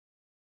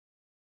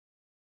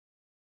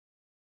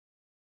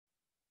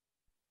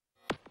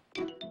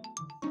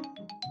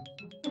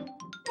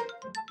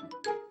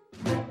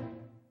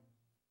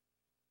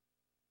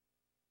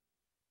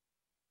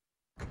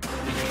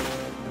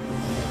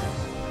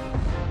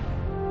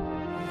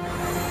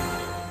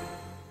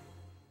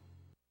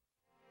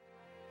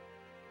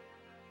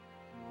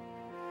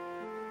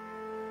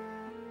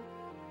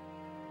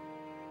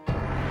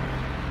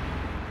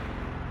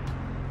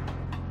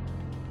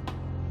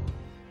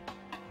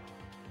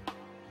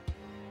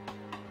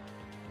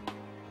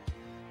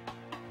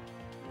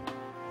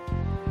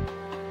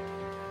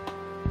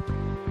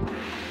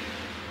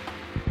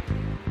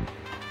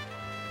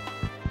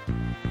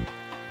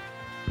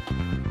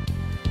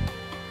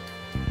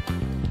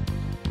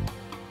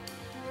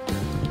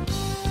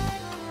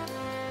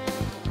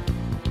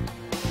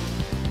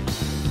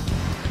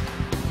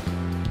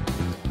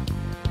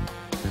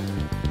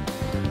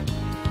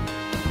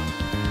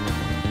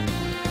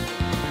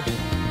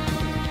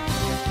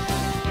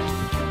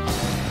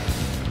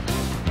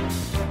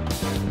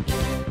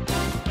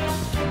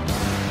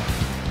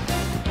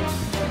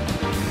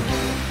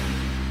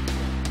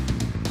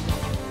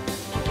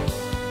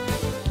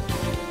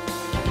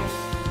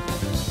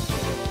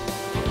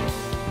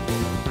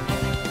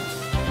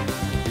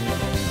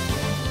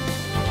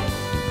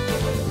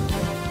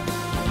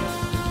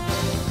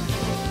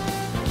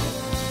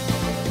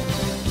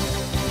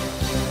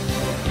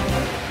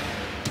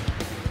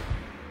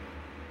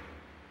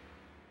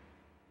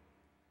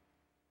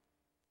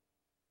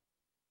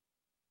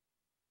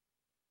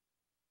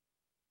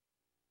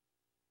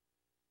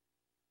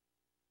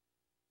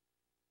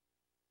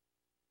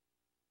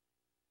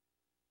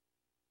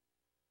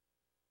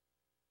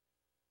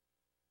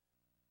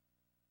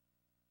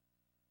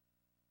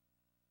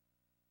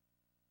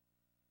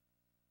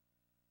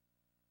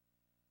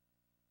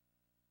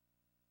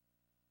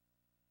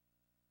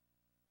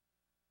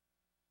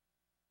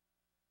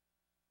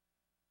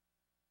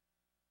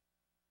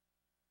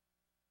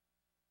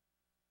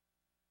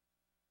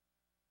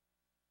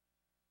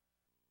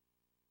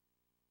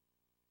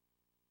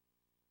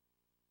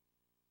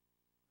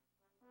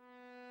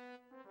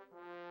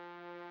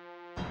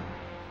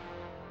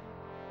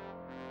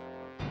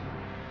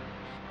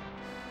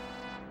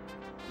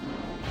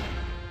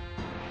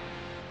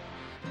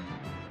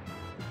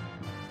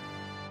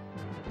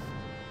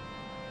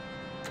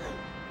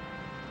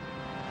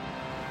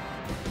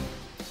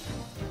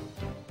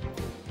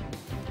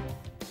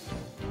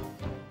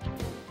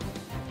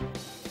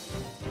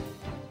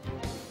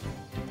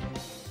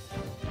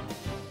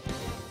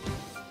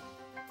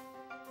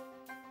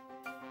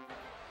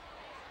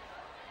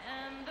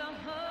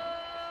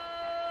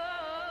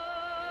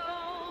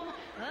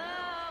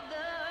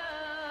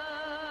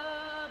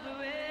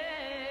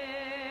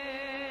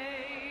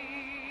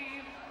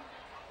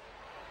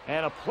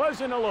And a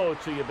pleasant hello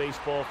to you,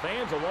 baseball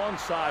fans.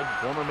 Alongside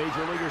former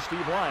Major Leaguer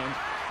Steve Lyons,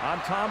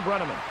 I'm Tom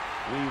Brenneman.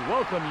 We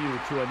welcome you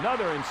to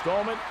another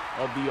installment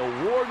of the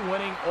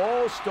award-winning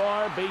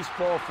All-Star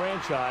Baseball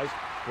franchise,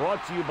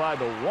 brought to you by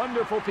the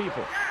wonderful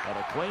people at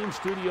Acclaim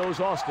Studios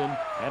Austin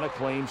and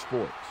Acclaim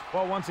Sports.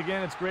 Well, once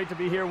again, it's great to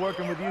be here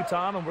working with you,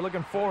 Tom, and we're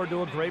looking forward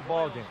to a great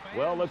ball game.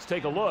 Well, let's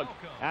take a look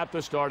at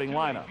the starting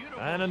lineup.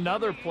 And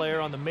another player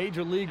on the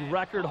Major League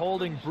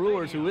record-holding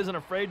Brewers who isn't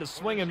afraid to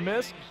swing and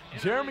miss,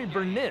 Jeremy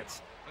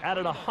Burnitz,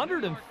 added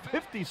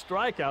 150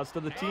 strikeouts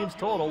to the team's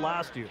total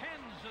last year.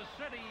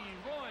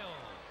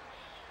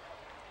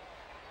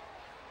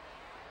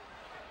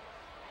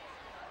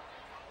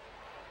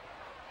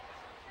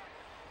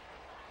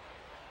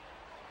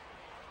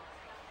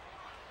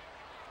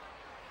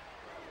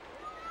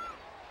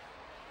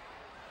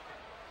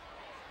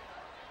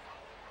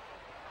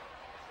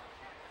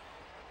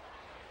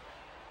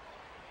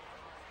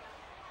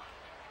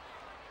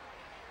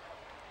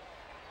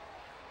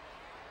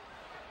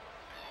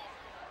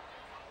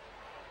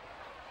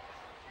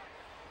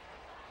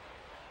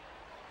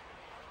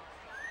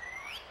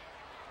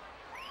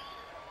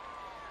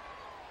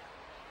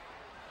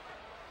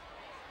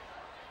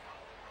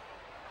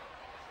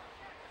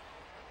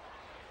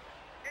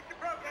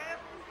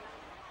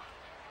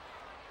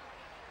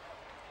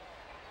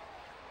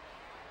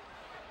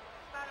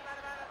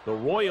 The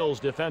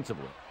Royals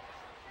defensively.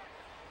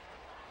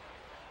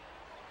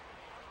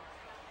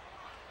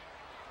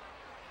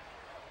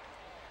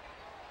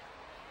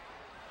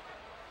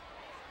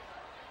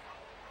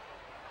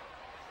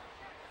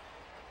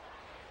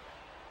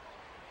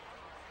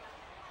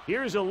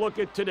 Here's a look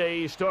at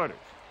today's starters.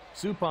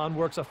 Suppan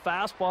works a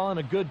fastball and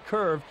a good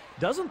curve,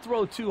 doesn't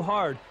throw too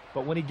hard,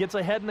 but when he gets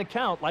ahead in the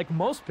count, like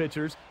most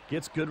pitchers,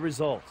 gets good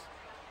results.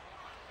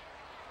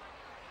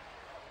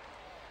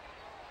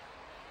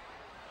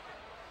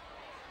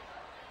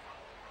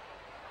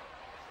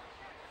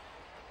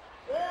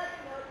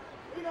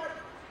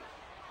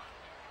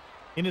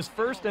 In his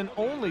first and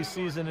only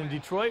season in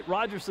Detroit,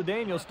 Roger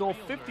Cedeno stole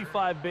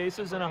 55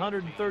 bases in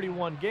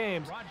 131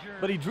 games,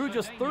 but he drew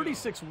just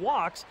 36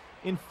 walks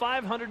in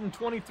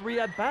 523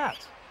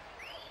 at-bats.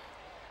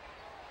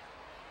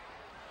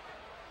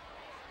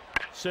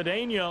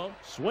 Cedeno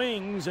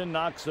swings and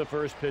knocks the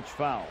first pitch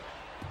foul.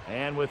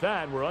 And with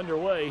that, we're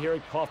underway here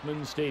at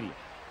Kauffman Stadium.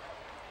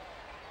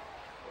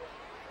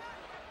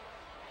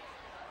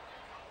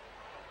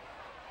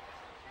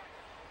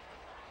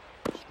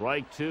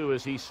 Strike two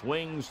as he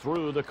swings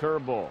through the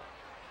curveball.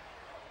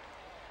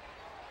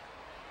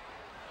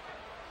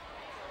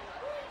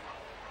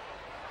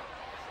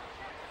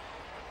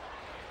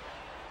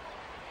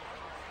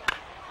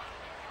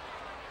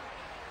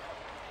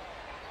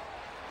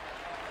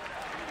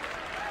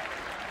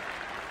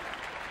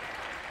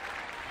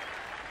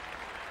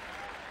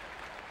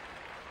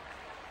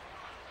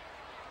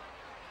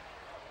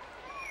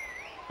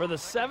 For the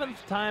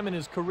 7th time in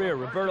his career,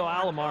 Roberto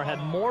Alomar had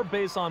more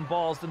base on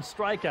balls than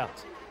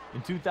strikeouts.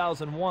 In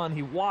 2001,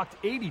 he walked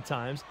 80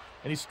 times,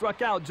 and he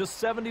struck out just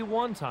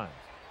 71 times.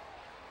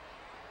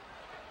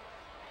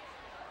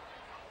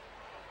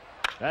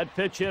 That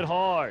pitch hit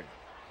hard.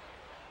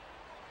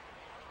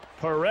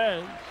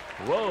 Perez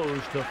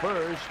throws to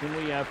first, and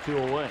we have two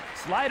away.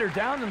 Slider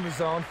down in the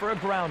zone for a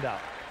ground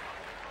out.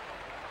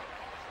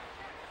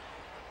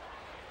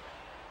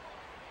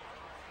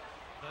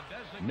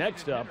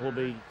 Next up will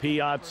be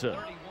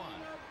Piazza.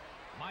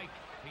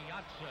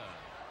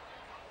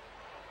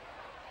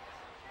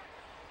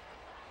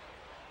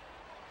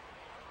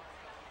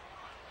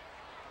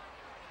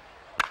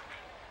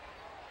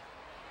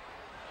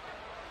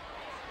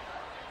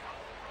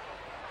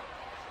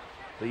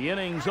 The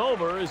inning's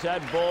over as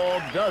that ball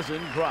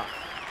doesn't drop.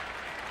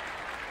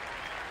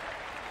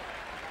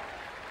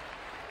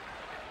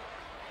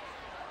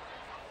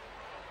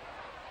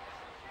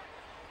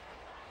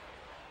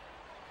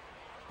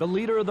 The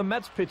leader of the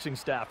Mets pitching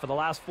staff for the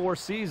last 4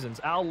 seasons,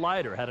 Al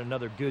Leiter, had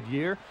another good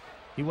year.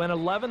 He went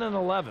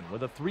 11-11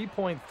 with a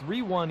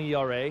 3.31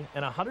 ERA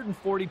and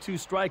 142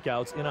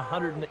 strikeouts in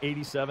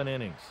 187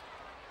 innings.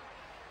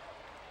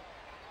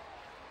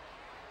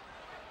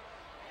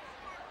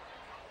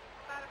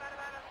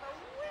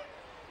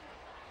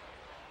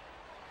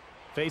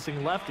 Facing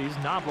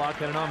lefties, Knobloch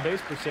had an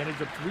on-base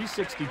percentage of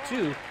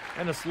 .362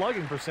 and a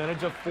slugging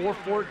percentage of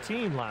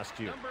 .414 last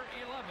year. Number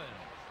 11,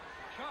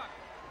 Chuck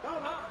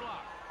Knobloch.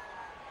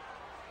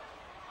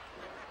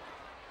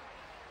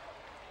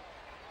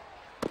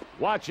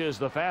 Watches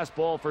the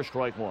fastball for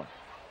strike one.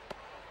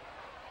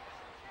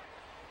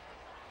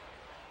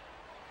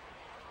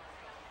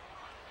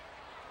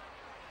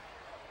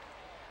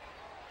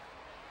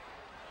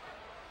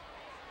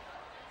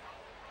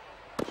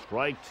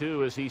 Strike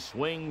two as he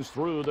swings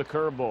through the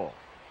curveball.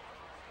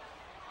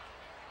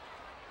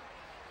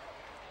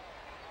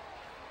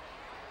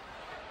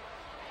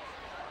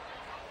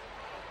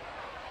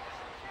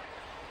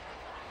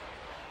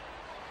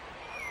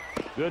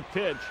 Good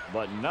pitch,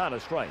 but not a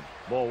strike.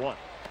 Ball one.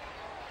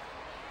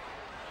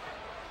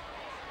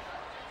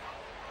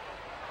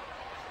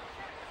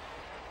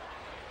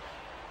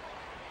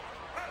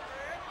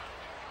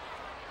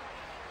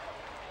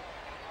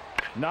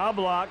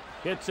 Knobloch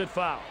hits it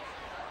foul.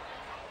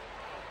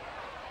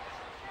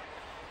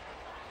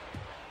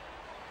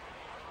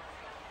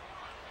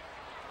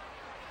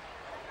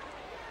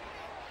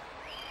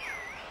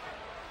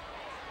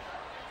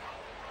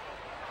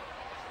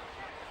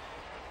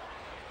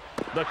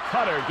 The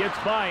cutter gets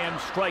by him,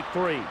 strike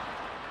three.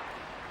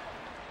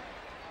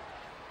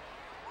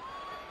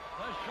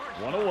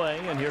 One away,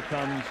 and here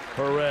comes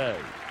Perez.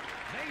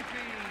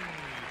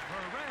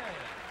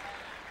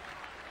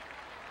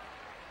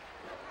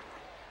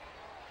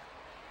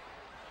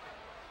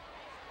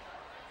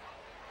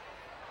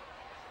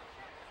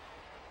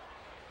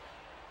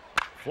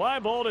 Fly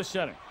ball to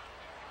center.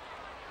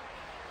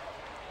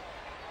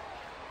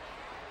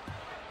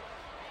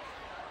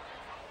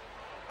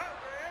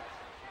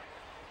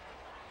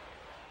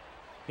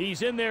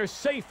 He's in there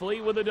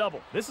safely with a double.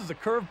 This is a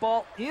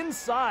curveball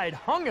inside,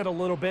 hung it a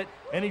little bit,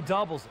 and he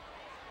doubles it.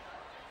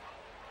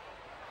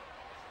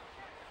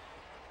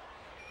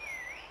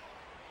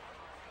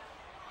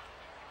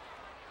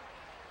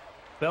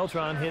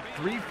 Beltran hit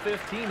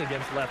 .315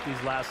 against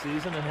lefties last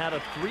season and had a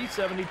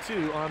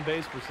 .372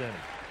 on-base percentage.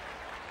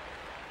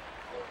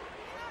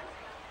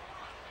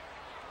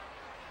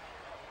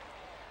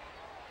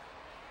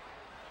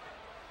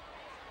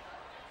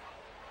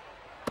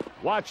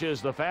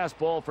 Watches the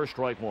fastball for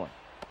strike one.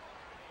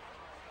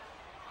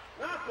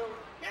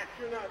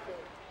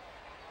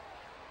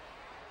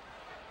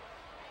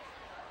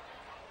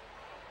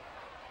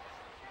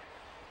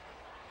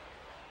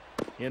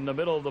 In the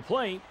middle of the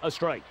plate, a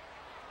strike.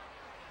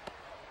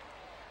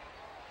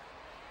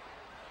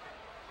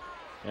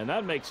 And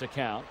that makes a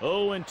count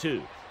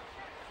 0-2.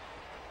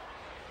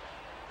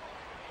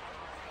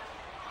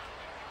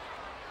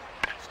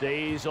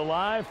 Stays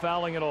alive,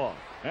 fouling it off.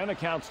 And the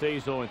count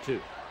stays 0-2.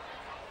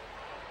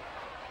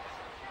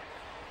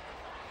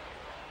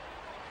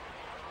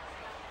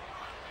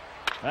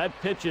 That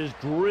pitch is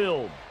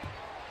drilled.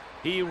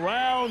 He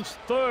rounds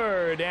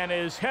third and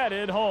is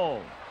headed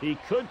home. He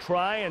could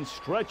try and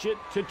stretch it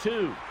to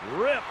two.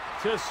 Rip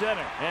to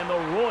center, and the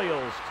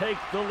Royals take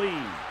the lead.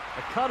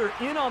 A cutter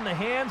in on the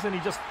hands, and he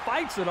just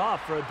fights it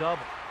off for a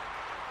double.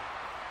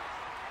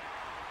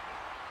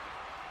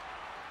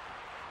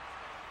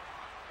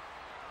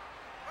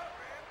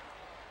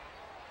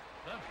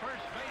 The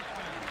first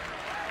baseman,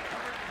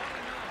 number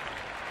 29,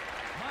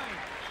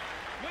 Mike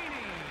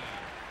Sweeney.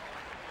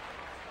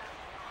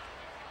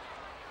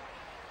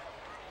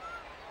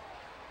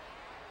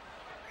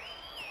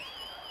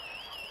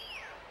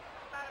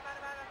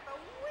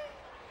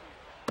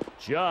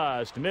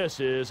 Just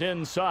misses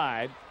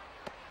inside.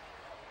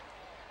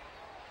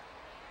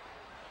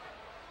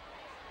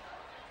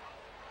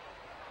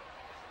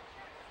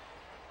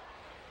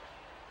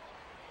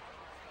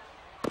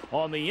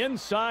 On the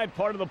inside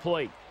part of the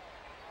plate.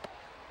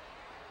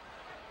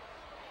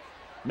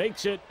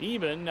 Makes it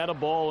even at a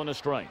ball and a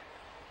strike.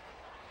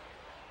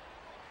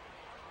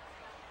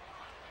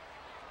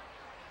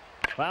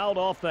 Fouled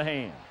off the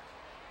hand.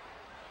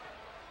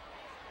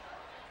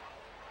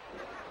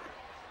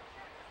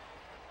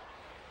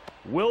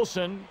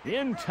 Wilson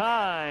in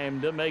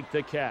time to make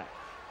the catch.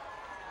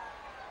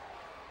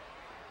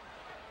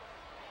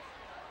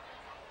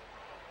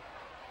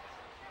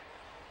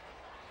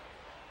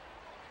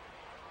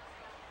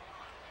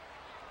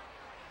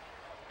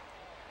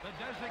 The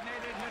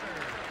designated hitter,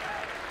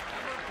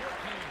 number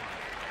 14,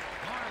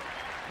 Mark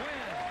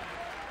Quinn.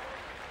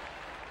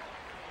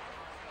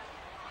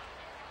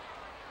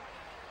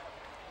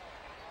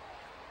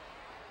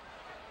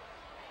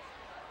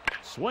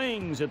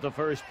 Swings at the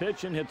first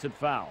pitch and hits it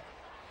foul.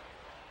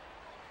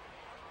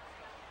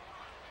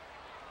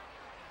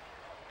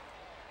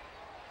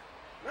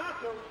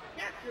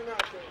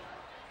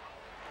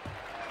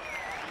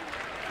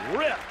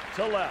 Rip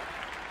to left.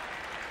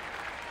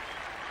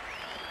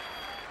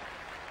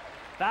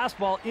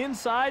 Fastball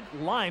inside,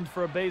 lined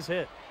for a base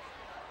hit.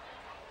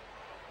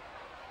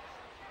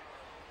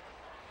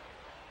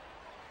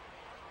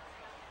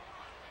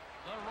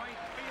 The right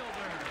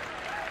fielder,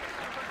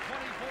 number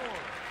 24,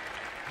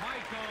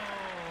 Michael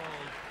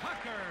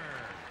Tucker.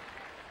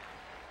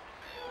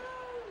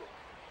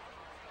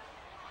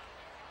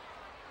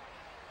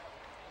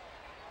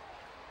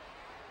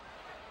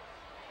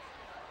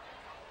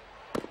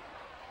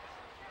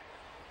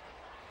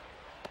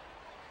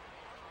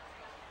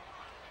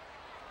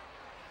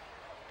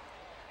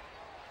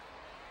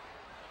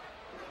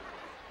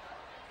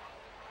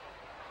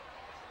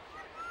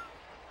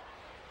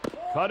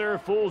 Cutter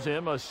fools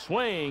him, a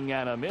swing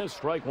and a miss,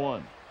 strike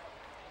one.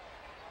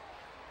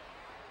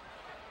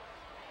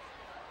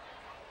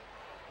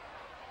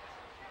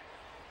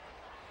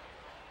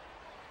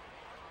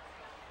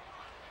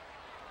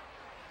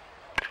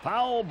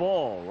 Foul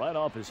ball right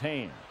off his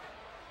hand.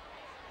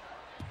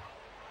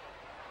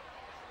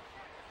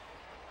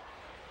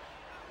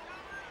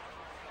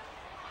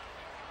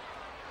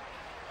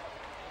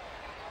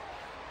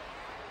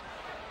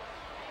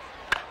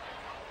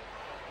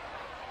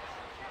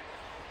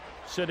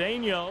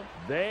 Cedeno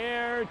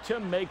there to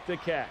make the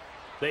catch.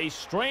 They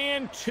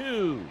strand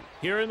two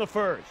here in the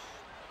first.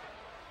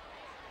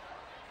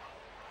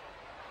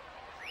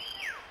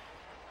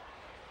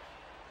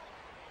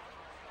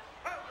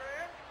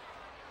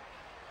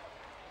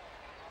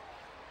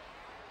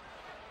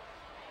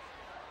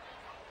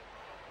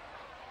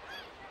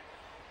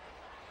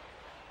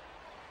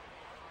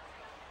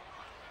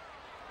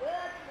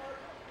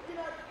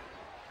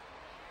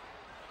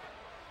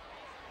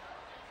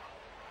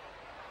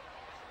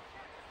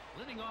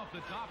 Leading off the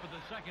top of the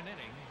second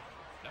inning,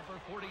 number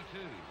 42,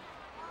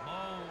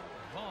 Mo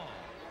Vaughn.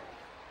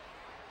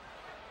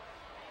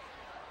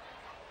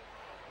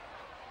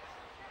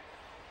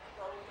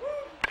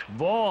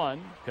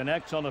 Vaughn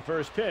connects on the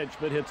first pitch,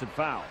 but hits it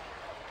foul.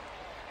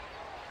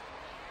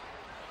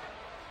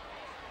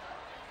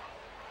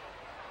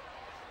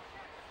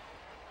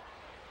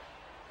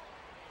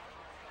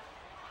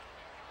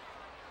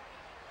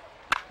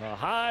 A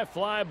high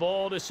fly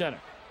ball to center.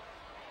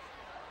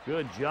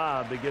 Good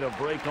job to get a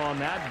break on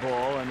that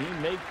ball, and he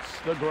makes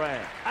the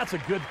grab. That's a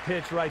good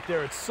pitch right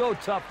there. It's so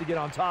tough to get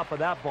on top of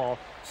that ball.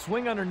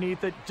 Swing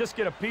underneath it, just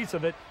get a piece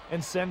of it,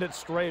 and send it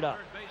straight up.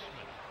 Third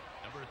baseman,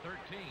 number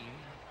 13,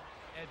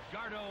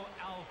 Edgardo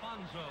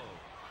Alfonso.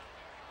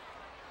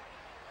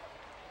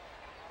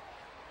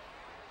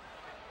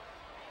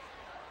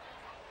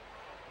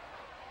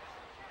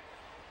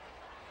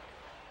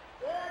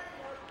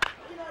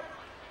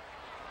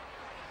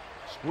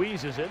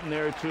 Squeezes it, and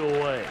they're 2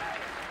 away.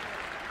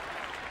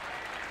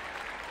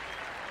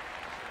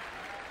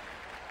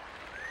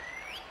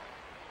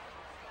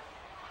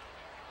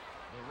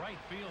 The right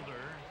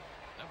fielder,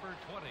 number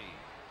 20,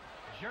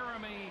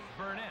 Jeremy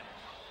Burnett.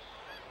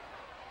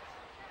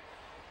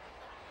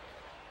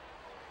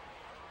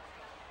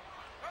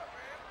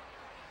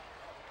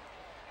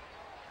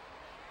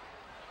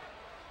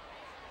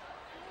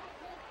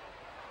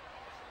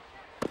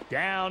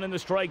 Down in the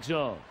strike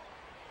zone.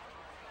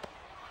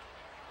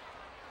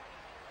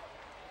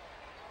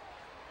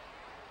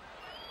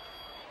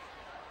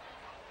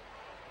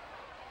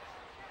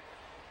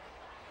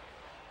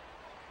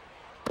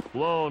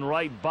 Blown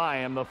right by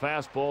him, the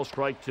fastball,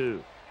 strike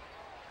 2.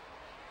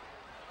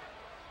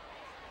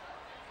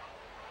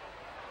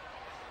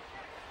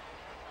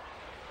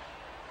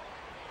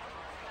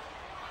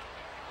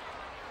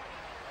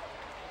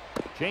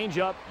 Change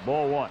up,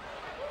 ball 1.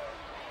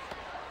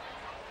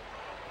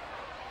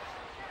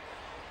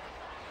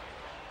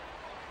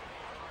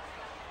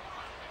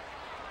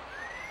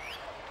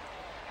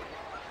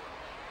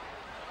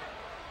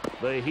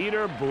 The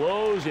heater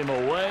blows him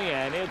away,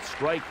 and it's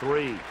strike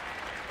 3.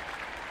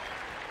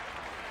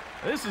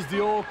 This is the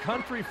old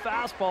country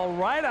fastball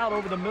right out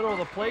over the middle of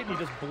the plate, and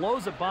he just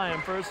blows it by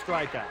him for a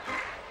strikeout.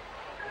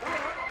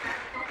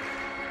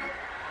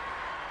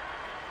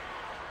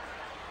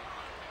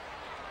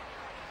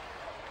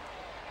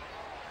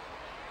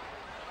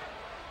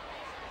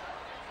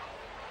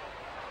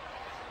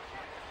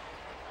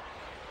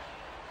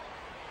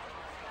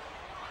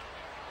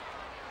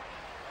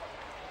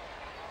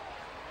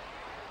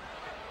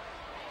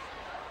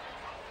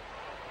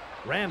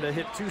 Randa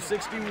hit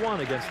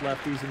 .261 against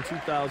lefties in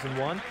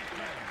 2001.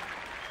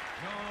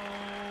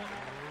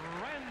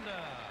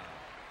 Randa.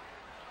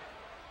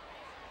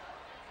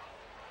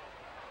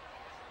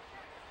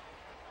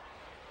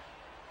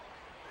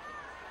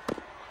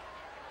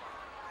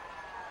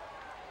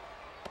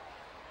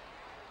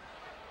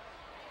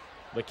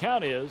 The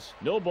count is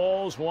no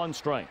balls, 1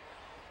 strike.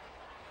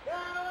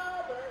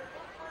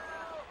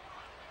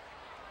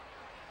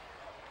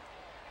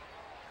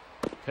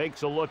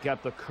 Takes a look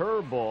at the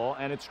curveball,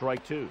 and it's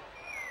strike 2.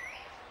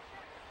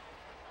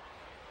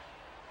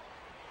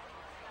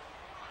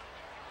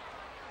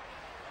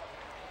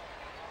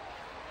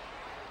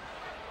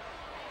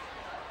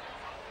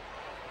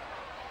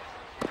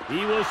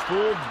 He was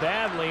fooled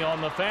badly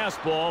on the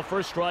fastball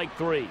for strike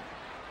 3.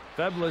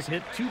 Feblas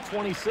hit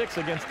 .226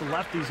 against the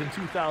lefties in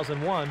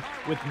 2001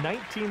 with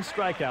 19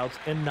 strikeouts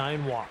and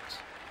 9 walks.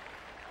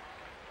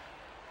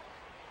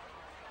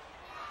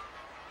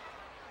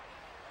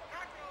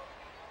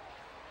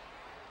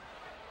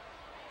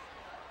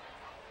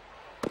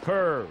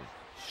 Curve,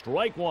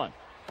 strike 1.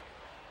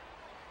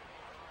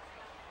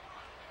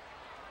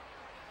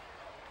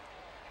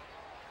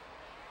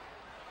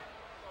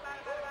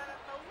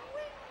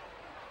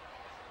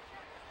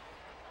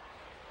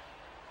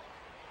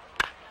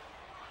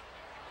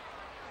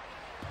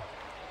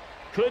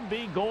 Could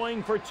be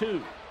going for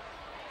 2.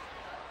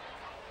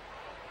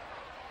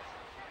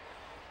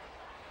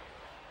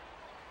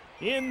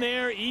 In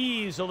there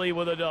easily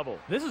with a double.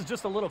 This is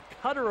just a little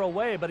cutter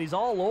away, but he's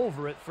all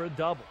over it for a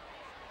double.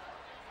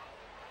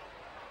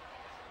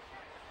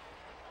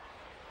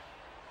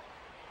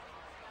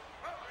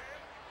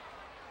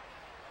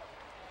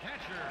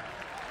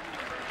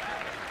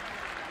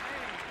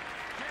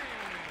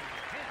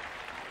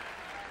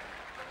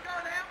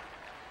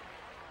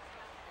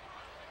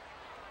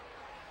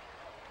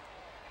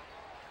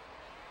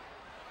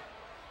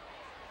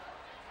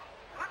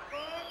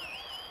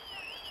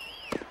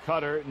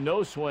 Cutter,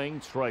 no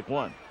swing, strike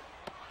 1.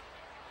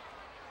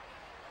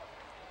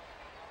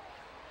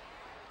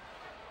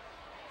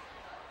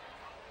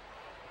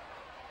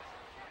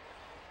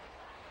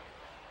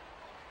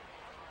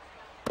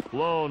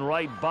 Blown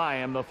right by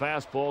him, the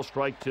fastball,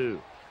 strike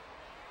 2.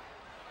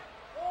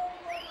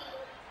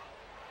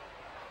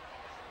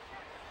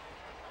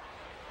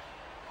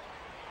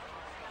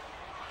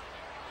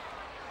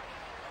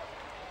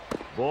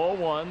 Ball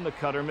 1, the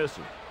cutter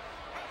misses.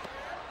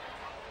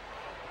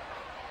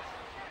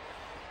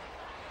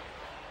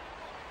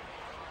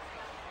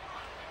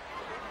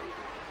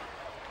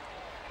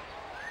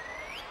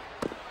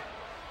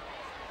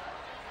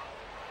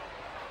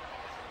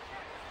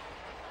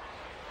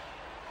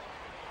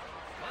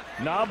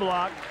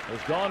 Knobloch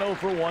has gone 0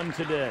 for 1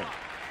 today.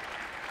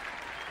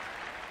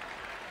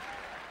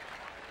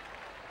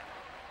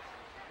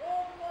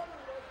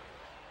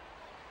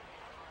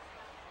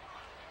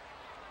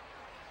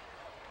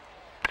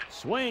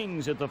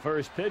 Swings at the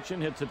first pitch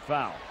and hits it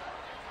foul.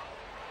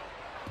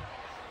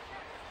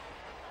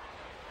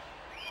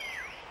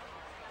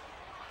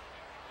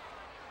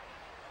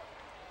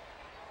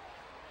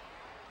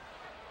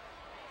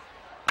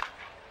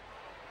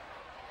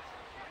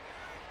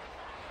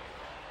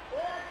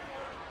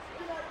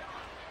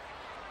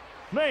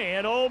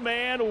 Man, oh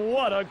man,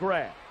 what a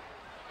grab.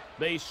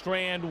 They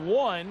strand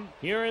one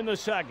here in the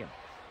second.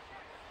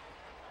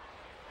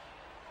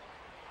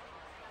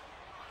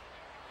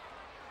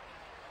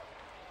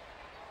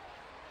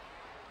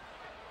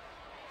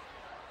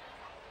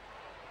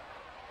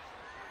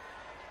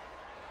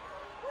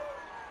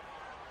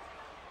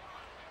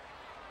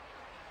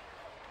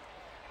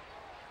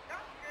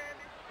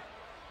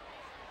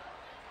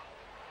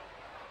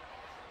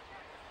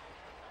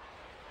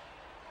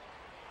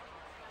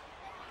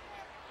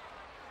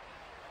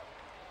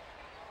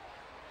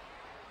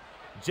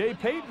 Jay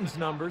Payton's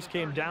numbers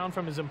came down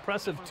from his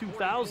impressive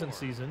 2000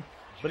 season,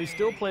 but he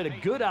still played a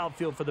good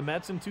outfield for the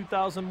Mets in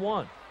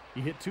 2001. He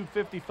hit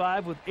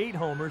 .255 with 8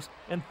 homers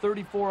and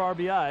 34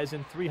 RBIs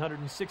in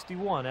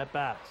 361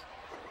 at-bats.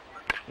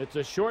 It's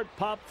a short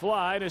pop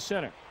fly to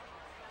center.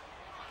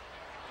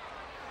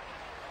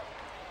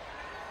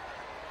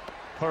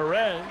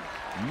 Perez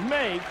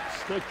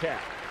makes the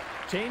catch.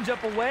 Change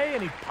up away,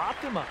 and he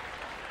popped him up.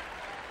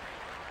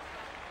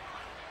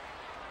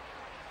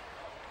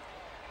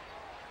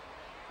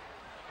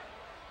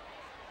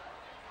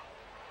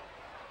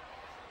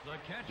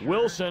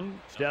 Wilson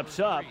steps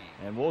up,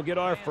 and we'll get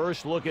our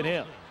first look at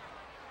him.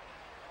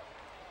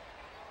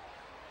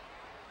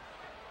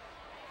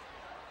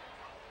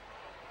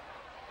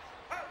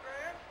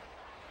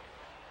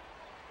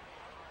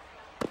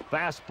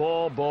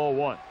 Fastball, ball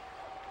 1.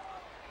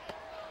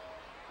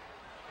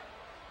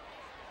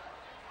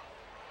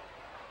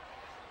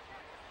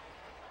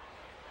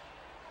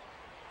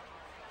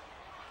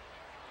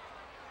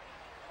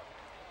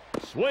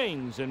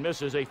 Swings and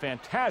misses a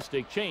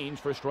fantastic change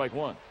for strike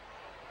 1.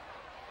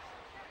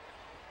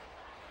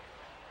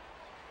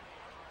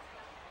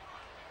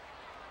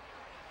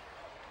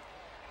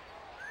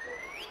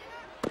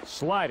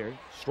 Slider,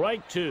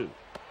 strike 2.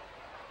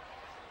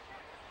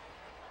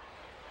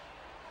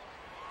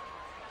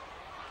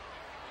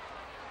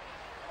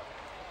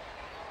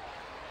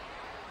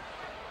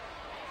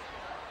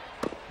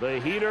 The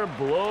heater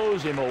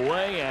blows him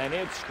away, and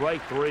it's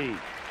strike 3.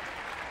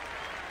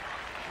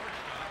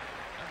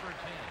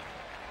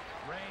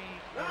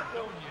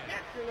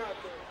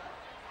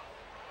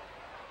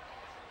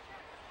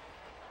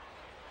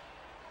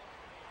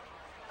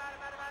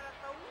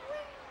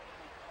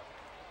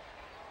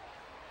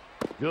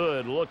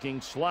 Good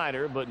looking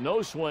slider, but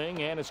no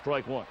swing, and a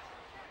strike 1.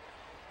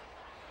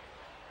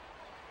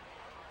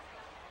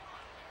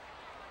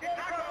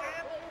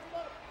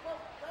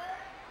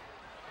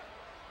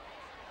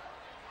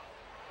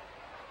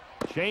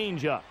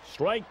 Change up,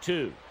 strike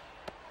 2.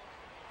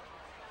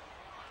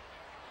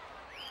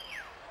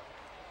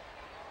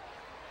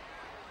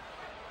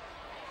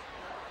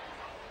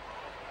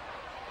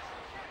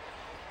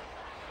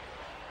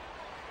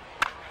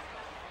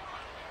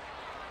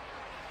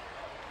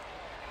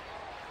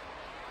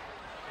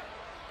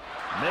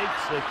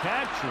 Makes the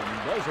catch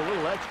and does a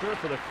little extra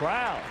for the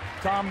crowd.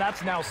 Tom,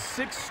 that's now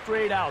 6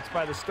 straight outs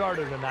by the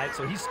starter tonight,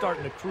 so he's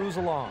starting to cruise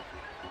along.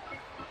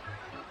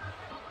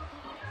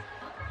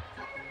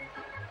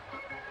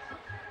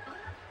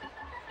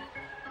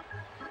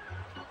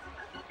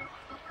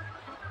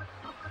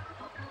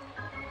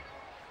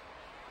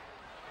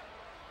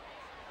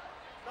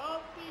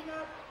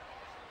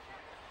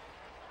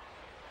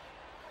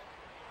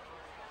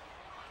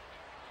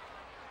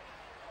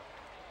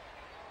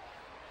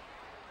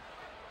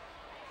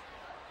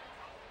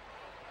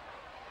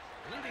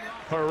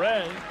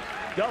 Perez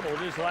doubled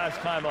his last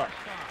time up.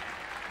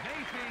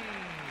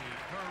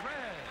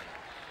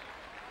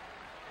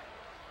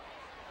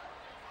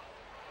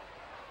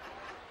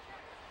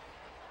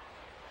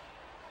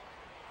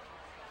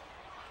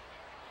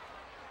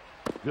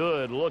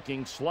 Good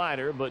looking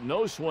slider, but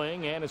no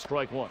swing, and a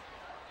strike 1.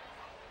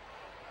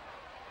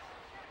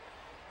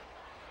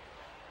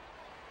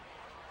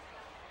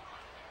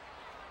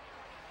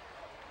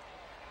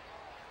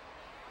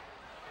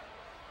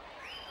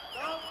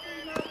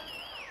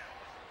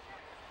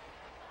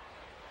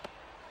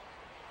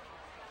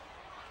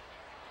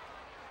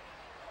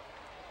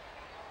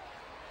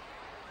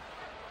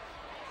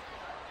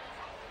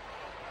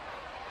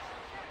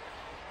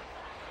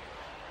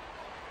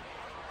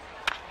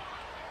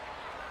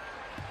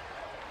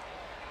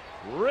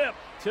 Rip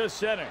to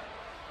center.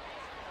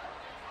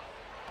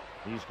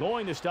 He's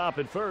going to stop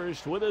at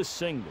first with a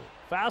single.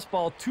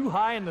 Fastball too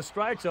high in the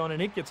strike zone,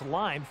 and it gets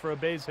lined for a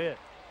base hit.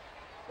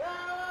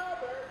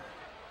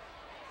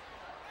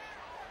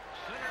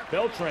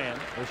 Beltran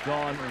has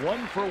gone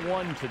 1 for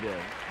 1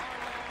 today.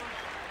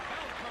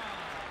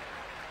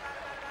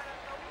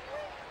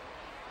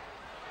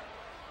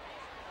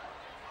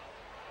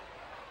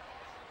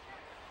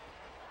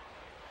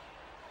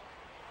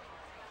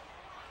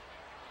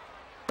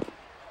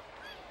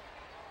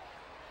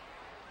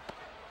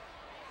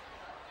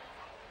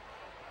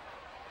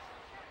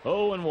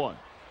 0-1.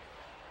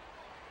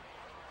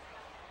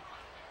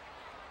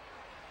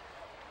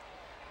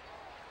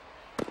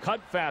 Cut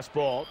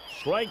fastball,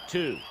 strike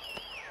 2.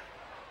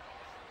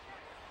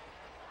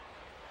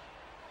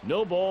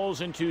 No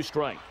balls and 2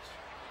 strikes.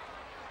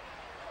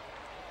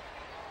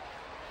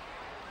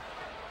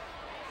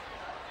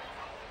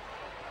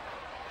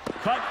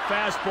 Cut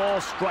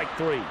fastball, strike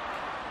 3.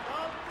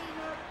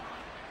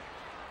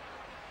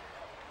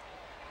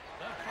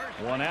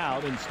 1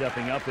 out, and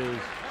stepping up is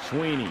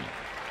Sweeney.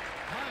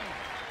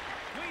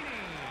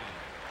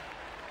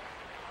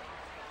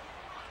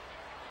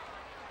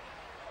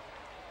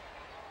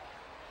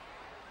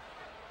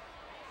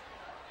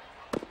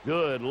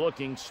 Good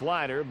looking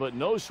slider, but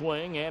no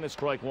swing, and it's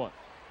strike 1.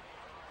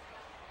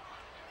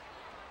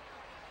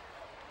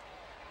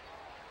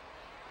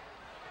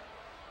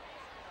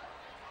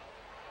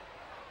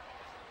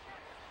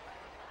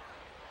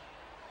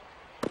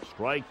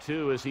 Strike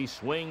 2 as he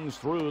swings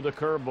through the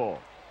curveball.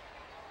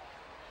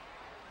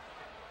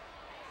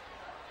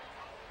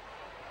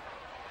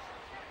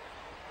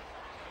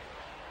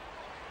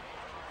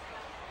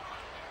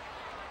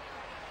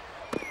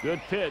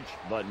 Good pitch,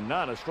 but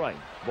not a strike.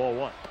 Ball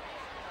 1.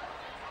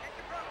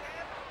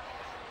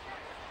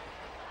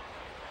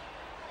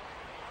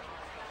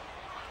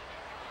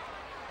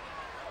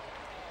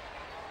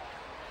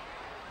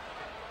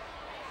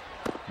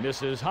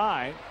 Misses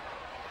high.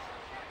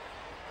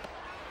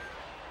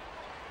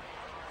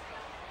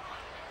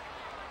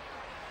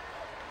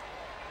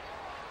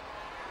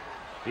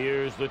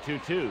 Here's the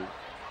 2-2.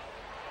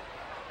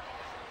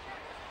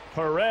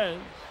 Perez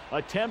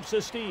attempts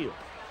a steal.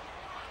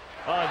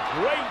 A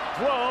great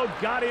throw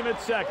got him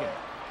at second.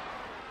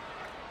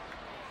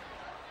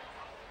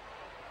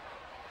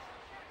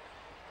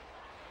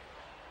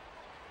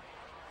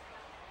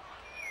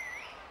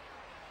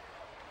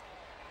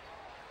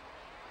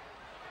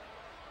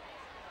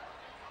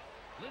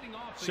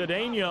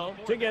 Cedeno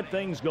to get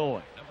things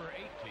going. Number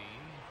 18,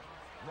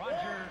 Roger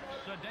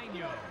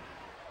Cedeno.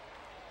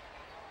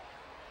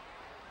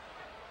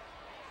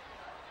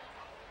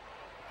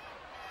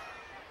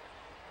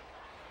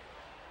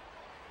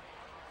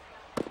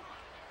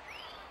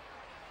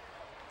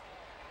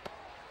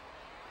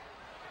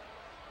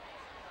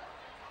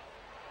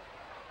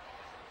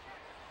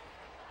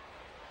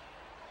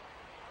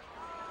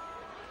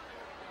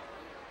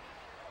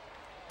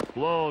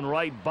 Blown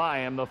right by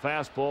him, the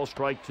fastball,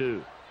 strike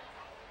 2.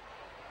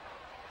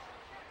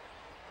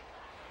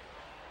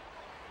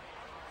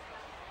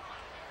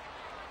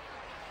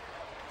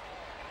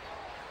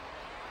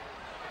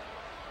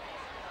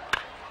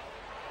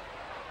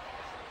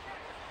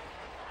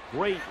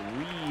 Great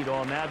lead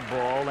on that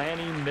ball, and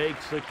he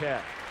makes the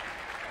catch.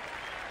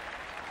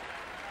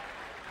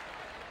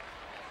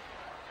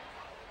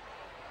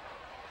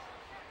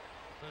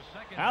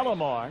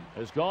 Alomar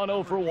has gone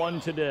 0 for 1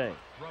 today.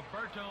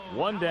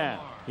 1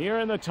 down here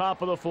in the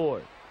top of the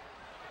 4th.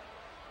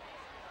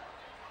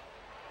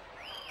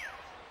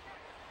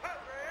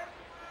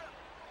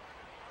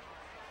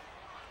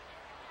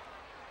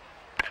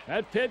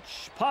 That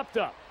pitch popped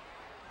up.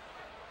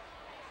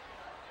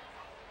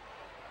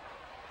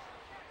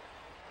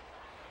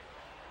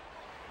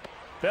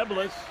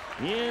 Feblis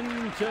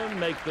in to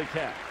make the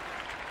catch.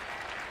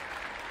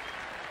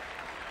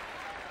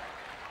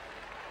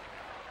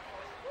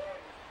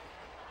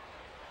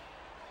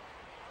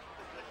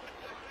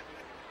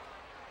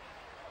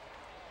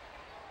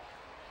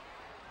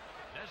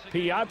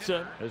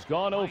 Piazza has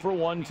gone 0 for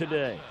 1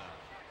 today.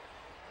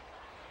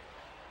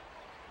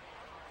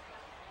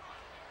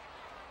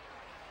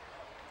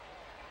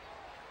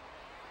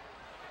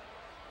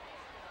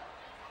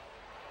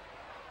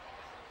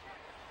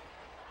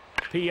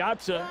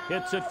 Piazza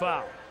hits it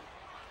foul.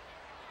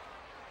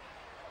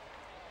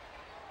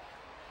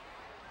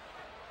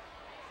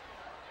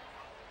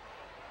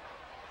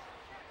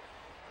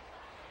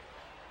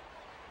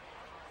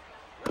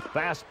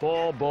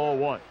 Fastball, ball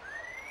 1.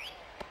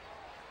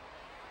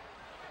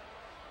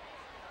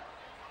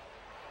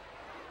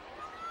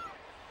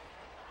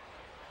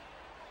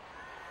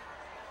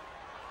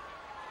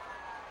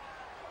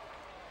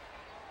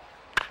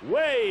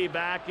 Way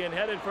back and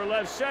headed for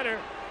left center.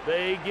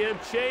 They give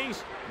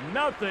chase.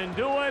 Nothing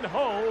doing.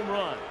 Home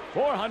run.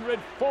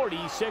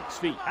 446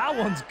 feet. That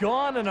one's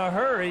gone in a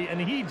hurry, and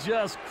he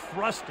just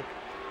crushed it.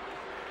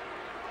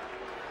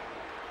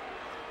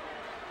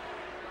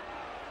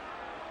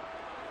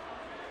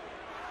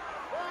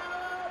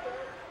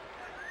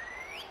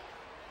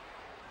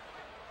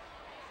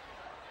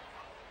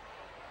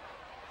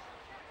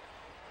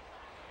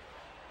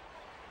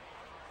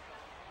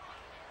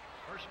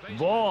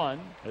 Vaughn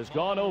has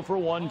gone 0 for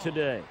 1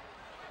 today.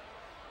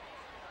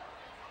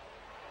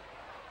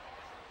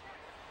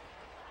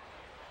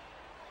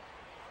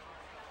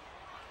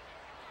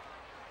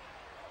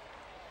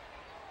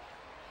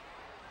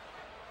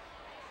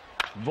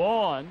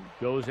 Vaughn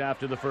goes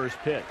after the first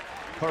pitch.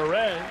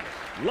 Perez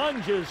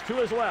lunges to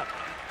his left.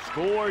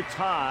 Score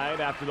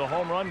tied after the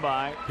home run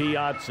by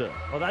Piazza.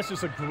 Well, that's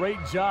just a great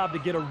job to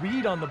get a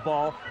read on the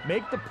ball,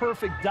 make the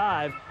perfect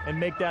dive, and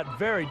make that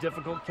very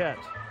difficult catch.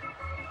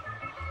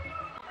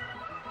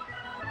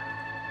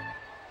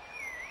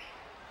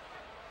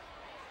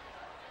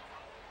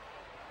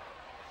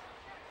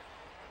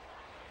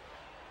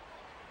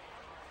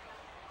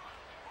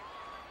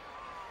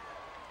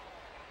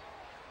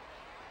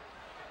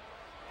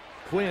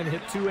 Quinn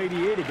hit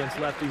 .288 against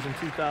lefties in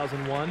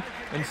 2001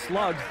 and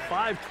slugged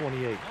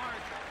 .528.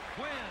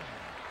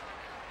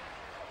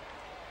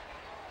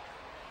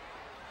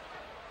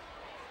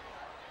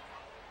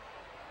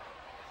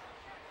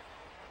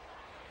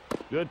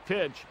 Good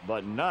pitch,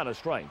 but not a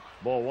strike.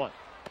 Ball one.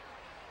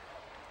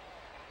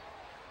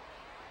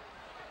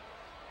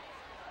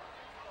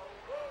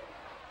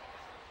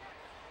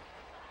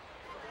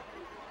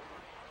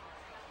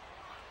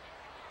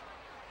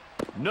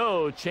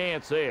 No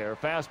chance there.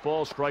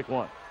 Fastball, strike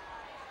one.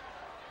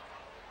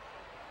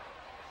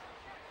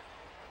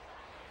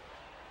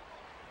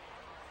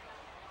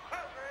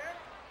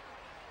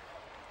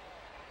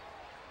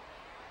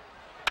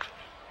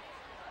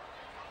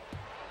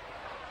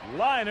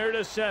 Liner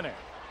to center.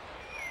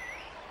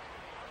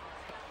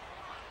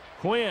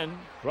 Quinn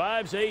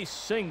drives a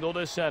single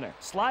to center.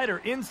 Slider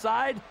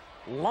inside,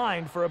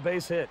 lined for a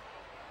base hit.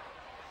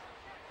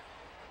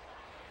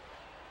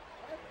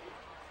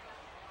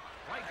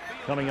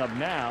 Coming up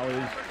now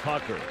is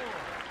Tucker.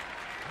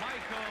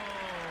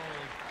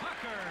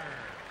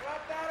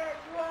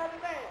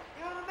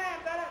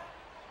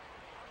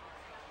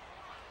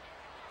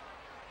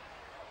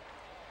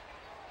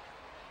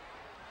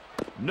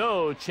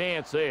 No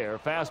chance there.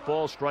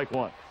 Fastball, strike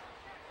one.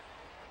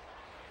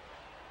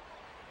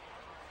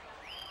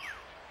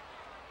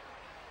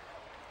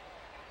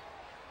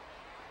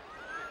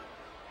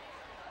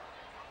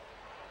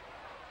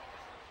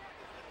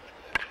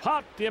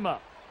 Popped him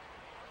up.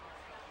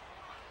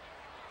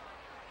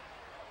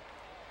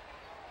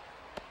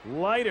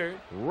 Leiter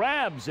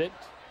grabs it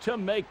to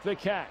make the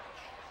catch.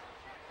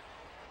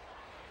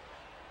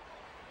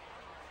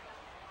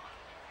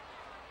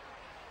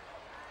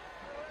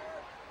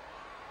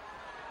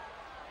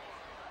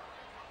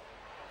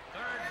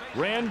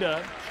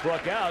 Randa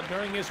struck out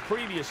during his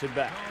previous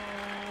at-bat.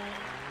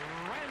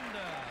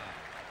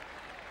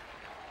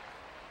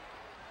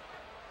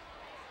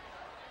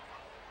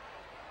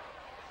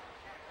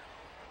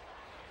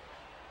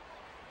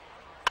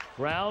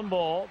 Ground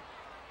ball.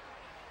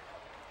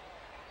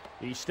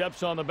 He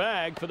steps on the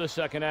bag for the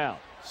second out.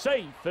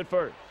 Safe at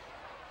first.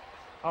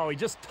 Oh, he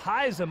just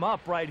ties him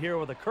up right here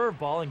with a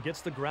curveball and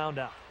gets the ground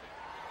out.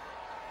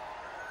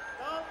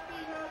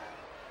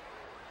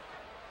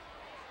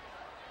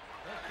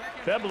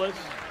 Feblis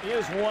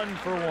is 1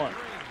 for 1.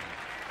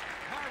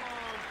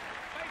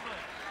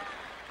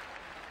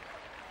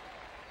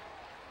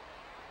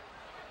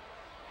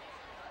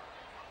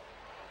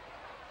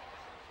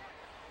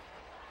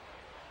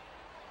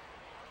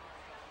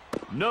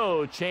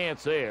 No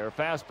chance there.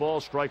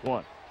 Fastball, strike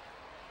one.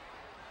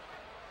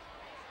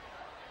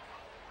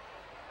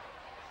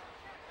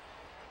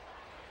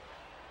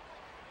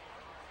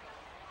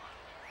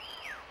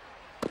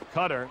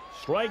 Cutter,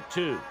 strike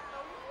two.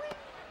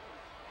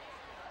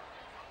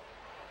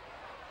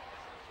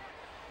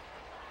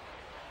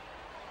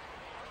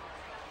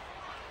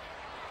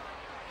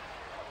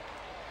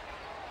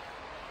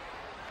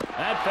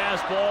 That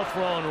fastball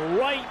thrown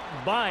right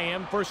by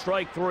him for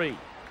strike three.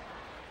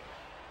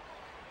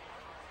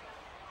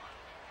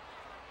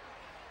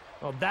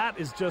 Well, that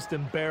is just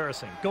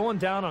embarrassing. Going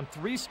down on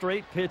 3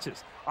 straight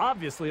pitches.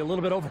 Obviously a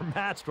little bit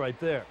overmatched right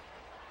there.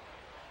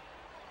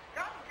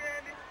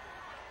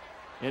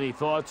 Any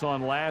thoughts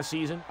on last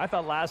season? I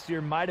thought last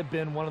year might have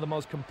been one of the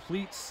most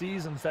complete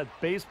seasons that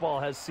baseball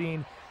has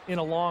seen in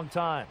a long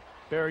time.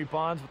 Barry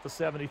Bonds with the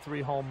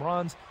 73 home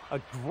runs, a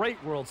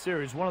great World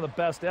Series, one of the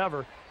best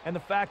ever, and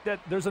the fact that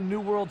there's a new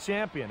world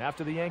champion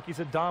after the Yankees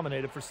had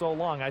dominated for so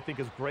long, I think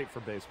is great for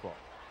baseball.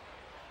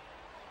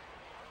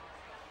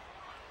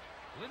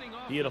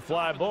 He had a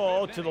fly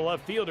ball to the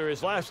left fielder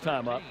his last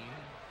time up.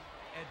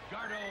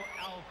 Edgardo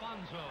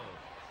Alfonso.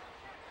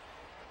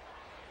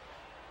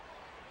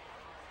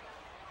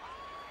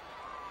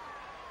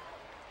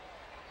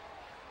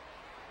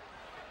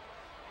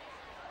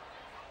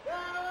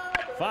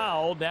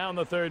 Foul down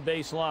the third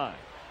base line.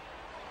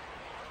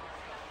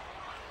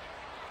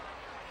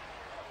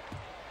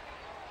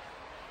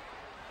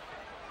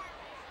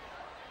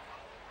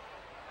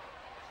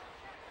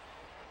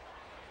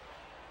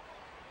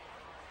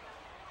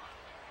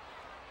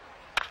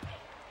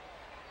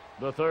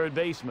 The third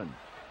baseman.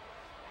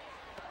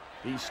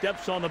 He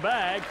steps on the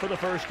bag for the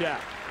first out.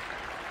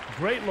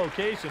 Great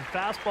location.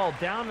 Fastball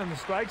down in the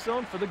strike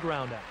zone for the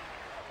ground out.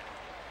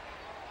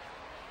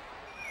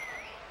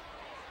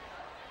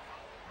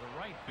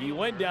 He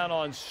went down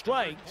on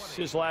strikes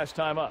his last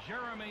time up.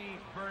 Jeremy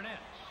Burnett.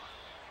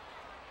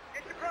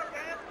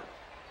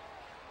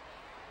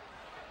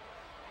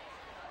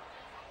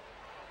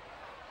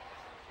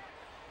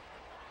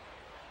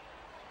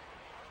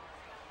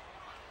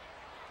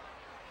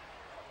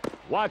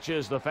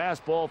 Watches the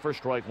fastball for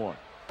strike one.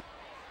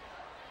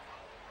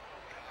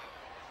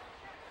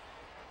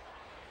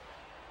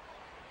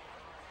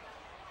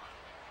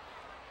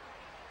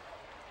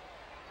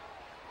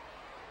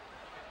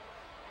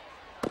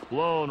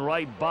 Blown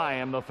right by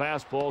him, the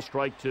fastball,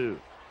 strike two.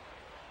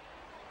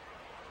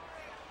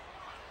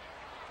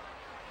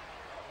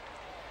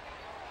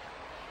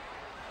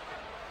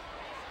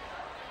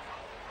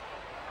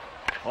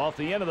 Off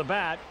the end of the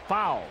bat,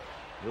 foul.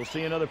 You'll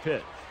see another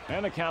pitch.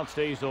 And the count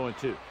stays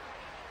 0-2.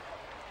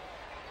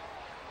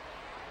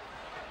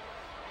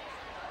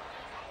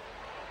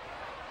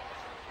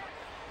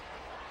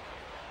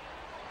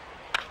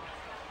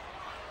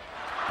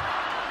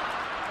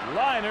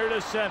 Liner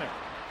to center.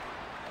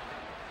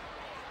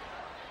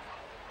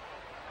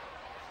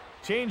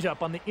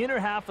 Changeup on the inner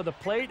half of the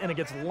plate, and it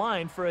gets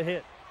lined for a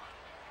hit.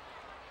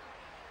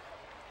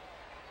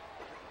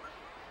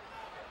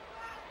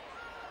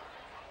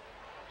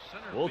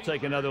 We'll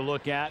take another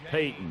look at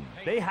Peyton.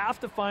 They have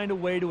to find a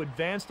way to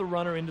advance the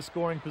runner into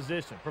scoring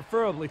position,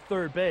 preferably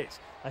third base.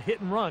 A hit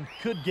and run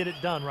could get it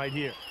done right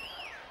here.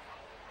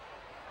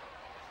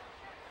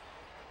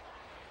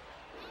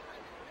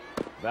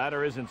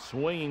 Batter isn't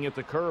swinging at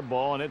the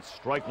curveball, and it's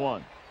strike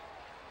one.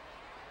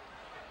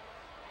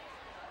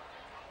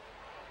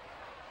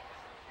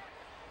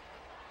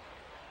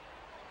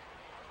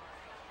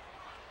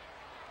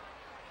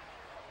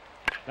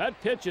 That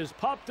pitch is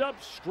popped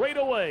up straight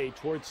away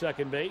toward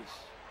second base.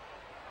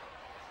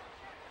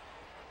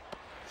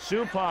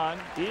 Suppan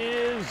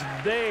is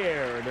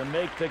there to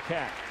make the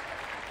catch.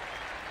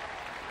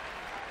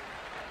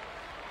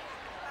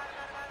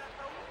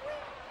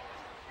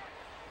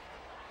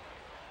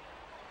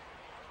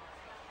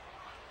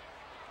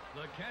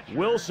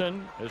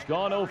 Wilson has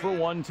gone 0 for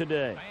 1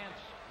 today.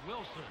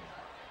 Wilson.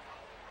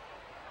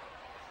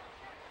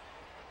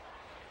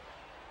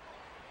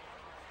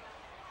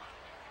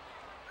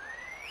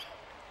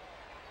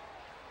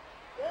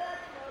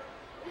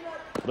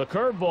 The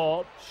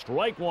curveball,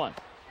 strike one.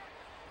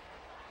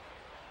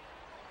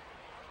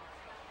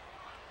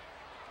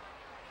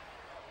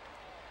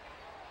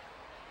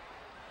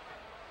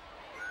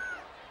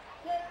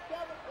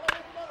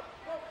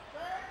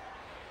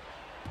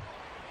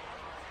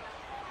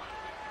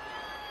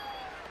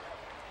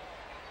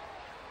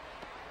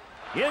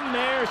 In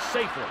there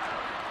safely.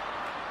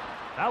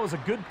 That was a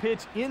good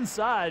pitch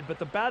inside, but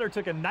the batter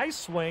took a nice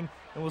swing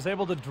and was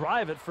able to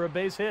drive it for a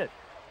base hit.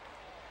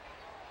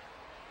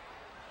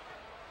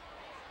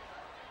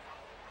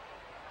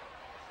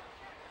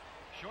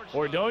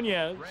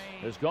 Ordonez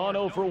has gone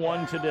 0 for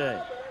 1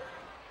 today.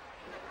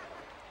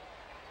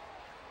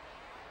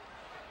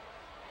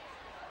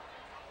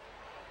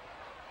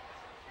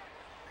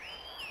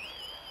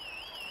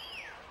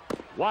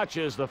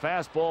 Watches the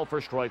fastball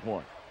for strike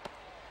one.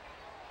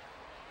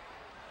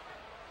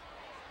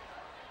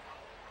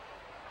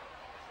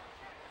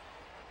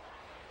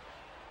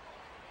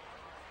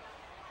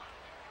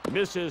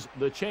 Misses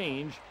the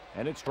change,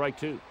 and it's strike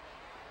two.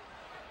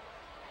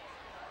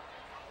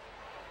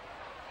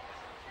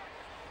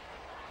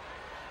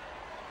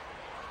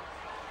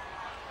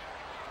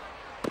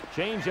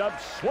 Changeup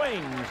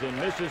swings and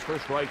misses for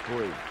strike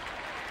three.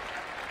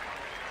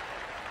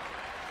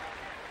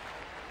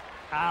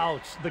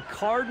 Ouch. The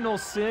cardinal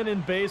sin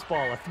in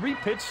baseball. A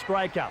three-pitch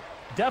strikeout.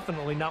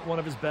 Definitely not one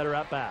of his better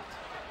at-bats.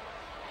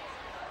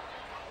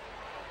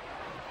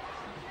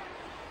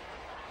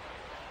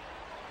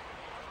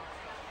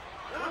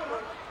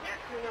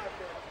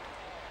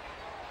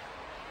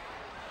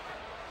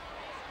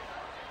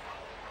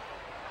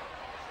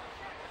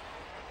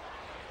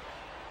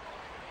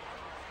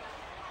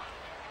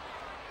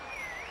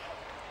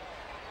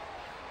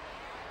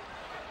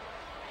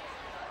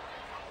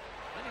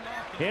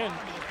 Hint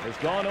has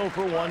gone 0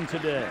 for 1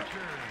 today.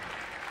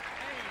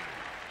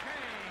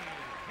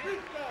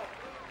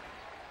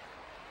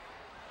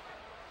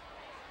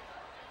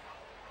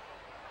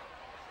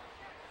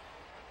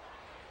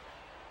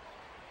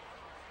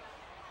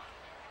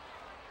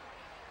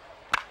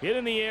 Hit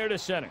in the air to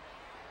center.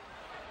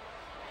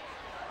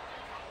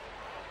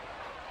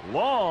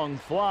 Long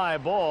fly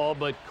ball,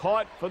 but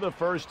caught for the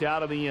first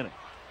out of the inning.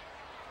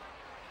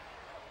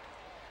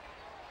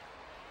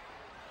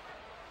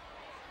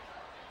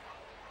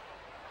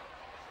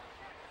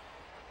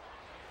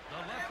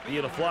 He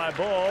hit a fly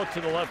ball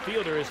to the left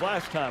fielder his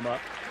last time up.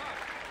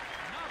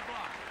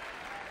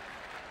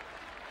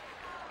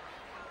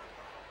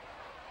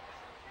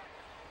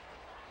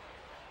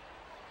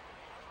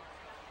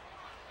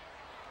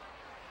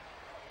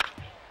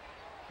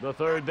 The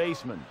third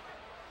baseman.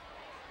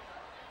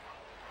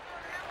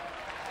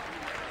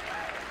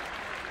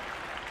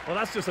 Well,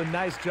 that's just a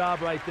nice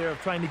job right there of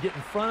trying to get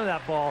in front of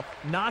that ball,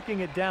 knocking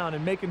it down,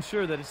 and making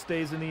sure that it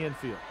stays in the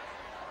infield.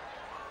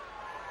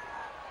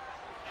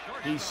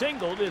 He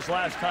singled his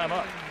last time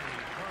up.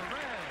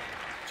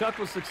 Chuck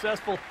was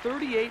successful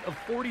 38 of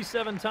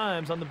 47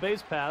 times on the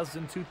base paths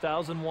in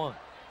 2001.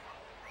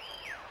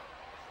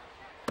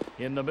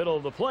 In the middle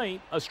of the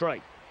plate, a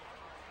strike.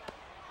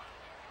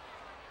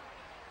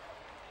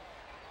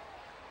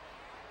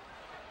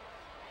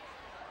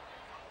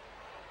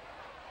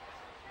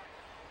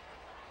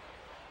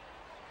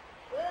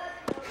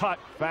 Cut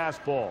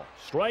fastball,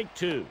 strike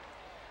two.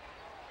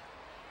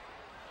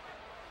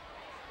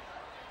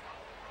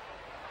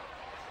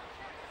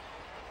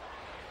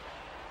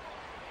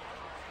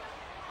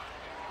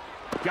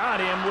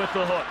 Got him with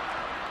the hook.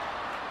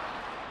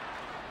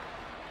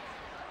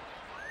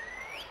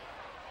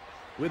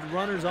 With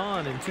runners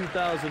on in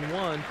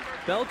 2001,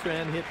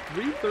 Beltran hit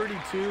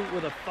 .332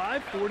 with a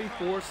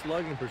 .544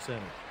 slugging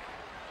percentage.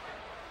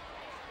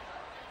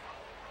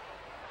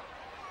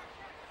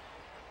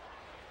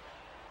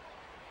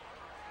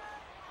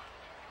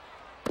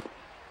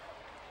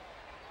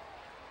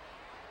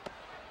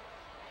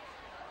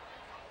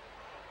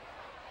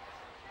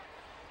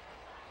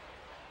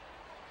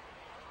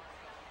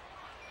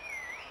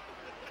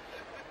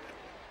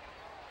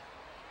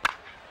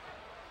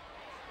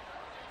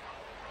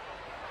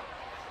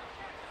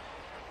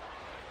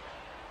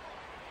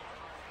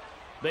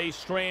 They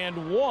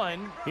strand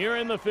one here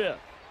in the fifth.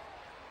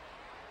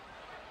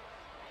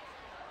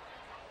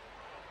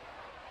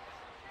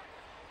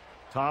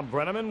 Tom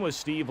Brenneman with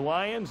Steve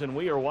Lyons, and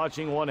we are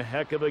watching one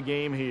heck of a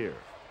game here.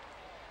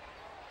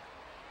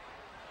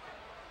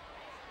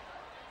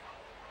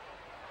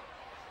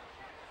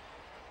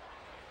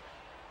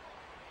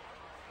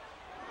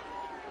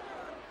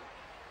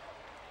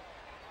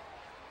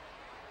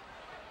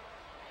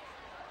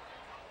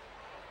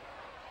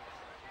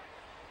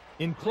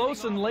 In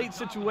close and late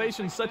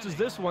situations such as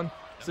this one,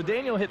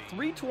 Cedeno hit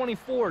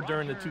 .324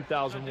 during the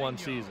 2001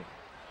 season.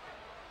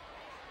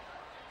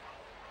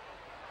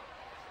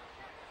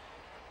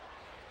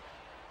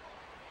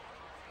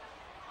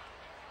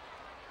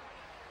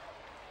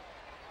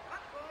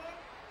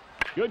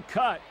 Good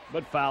cut,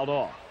 but fouled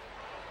off.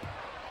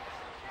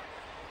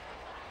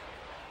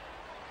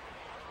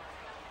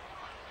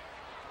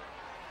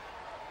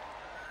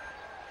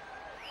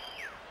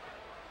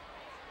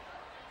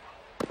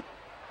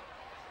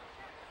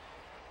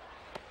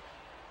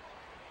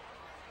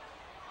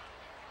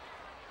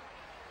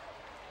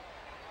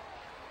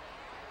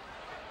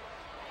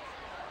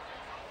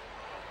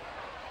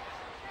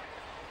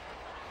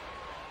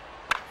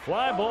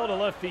 Fly ball to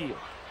left field.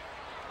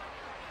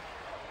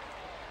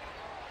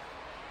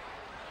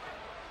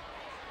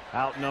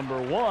 Out number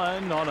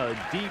one on a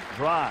deep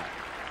drive.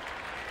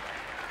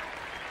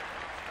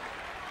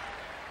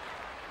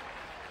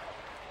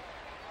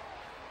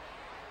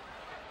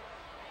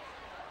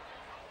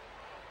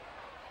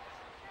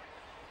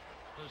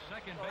 The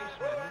second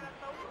baseman,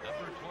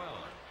 number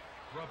 12,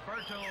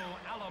 Roberto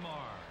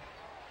Alomar.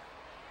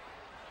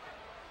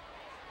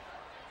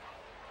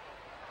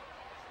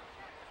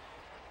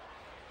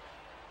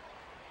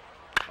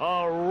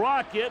 A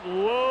rocket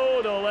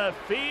low to left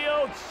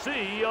field.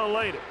 See you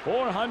later.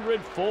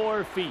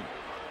 404 feet.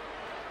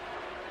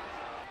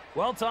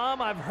 Well, Tom,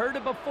 I've heard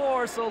it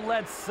before, so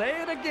let's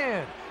say it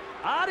again.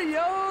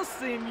 Adios,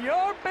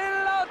 señor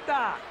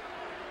pelota.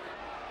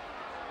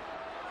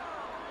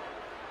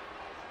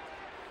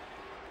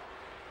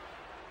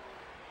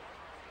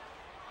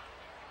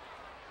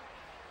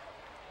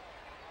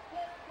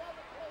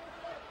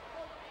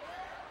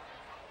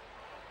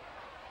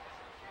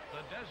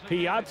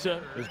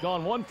 Piazza has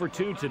gone 1 for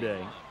 2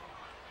 today.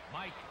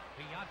 Mike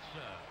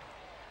Piazza.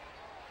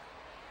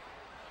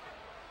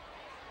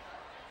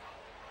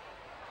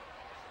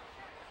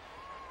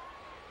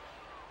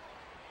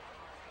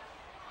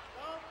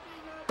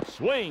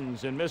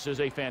 Swings and misses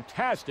a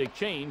fantastic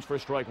change for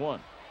strike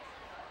one.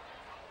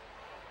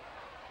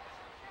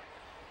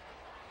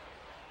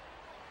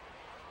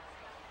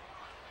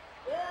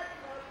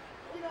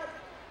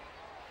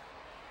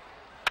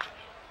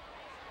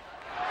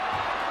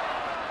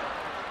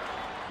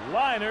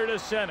 Liner to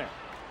center.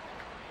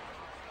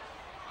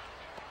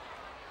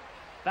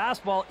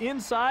 Fastball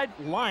inside,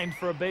 lined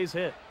for a base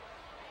hit.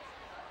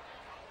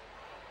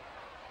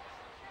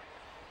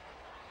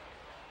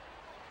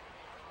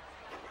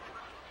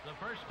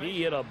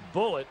 He hit a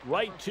bullet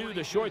right to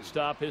the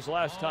shortstop his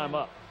last time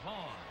up.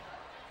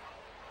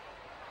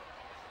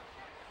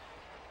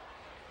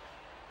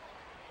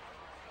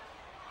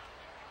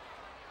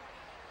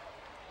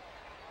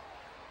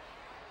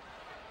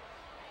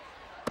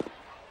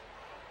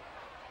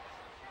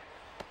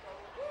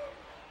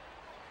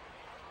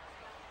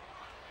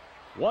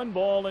 One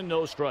ball and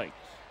no strikes.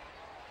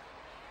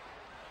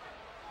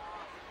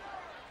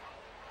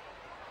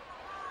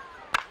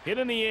 Hit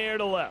in the air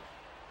to left.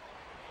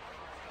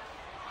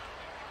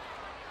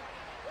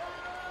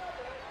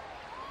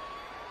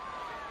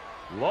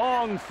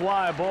 Long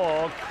fly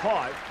ball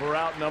caught for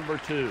out number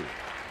 2.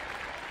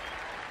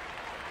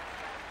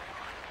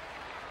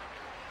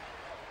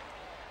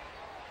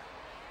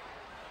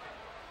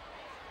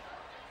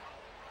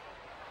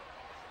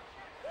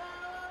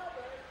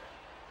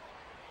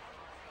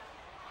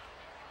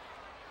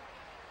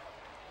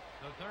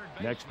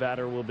 Next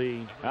batter will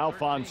be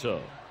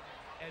Alfonso.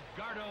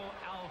 Edgardo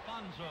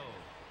Alfonso.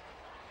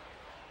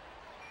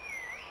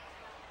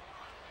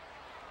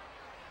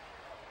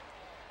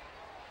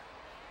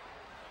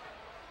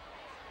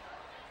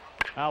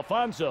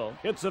 Alfonso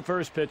hits the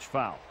first pitch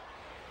foul.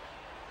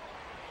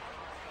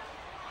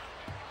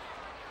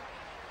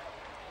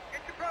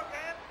 Get your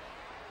program.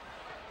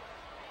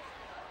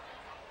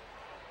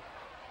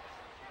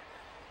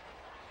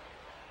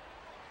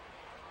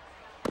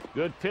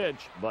 Good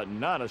pitch, but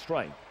not a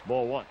strike.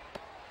 Ball one.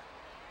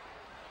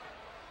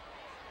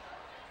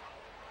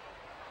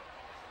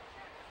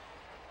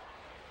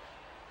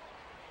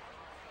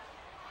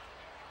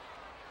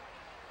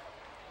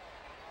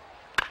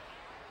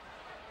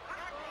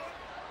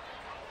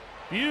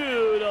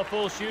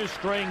 Beautiful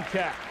shoestring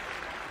catch.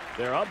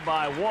 They're up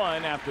by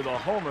 1 after the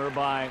homer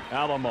by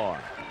Alomar.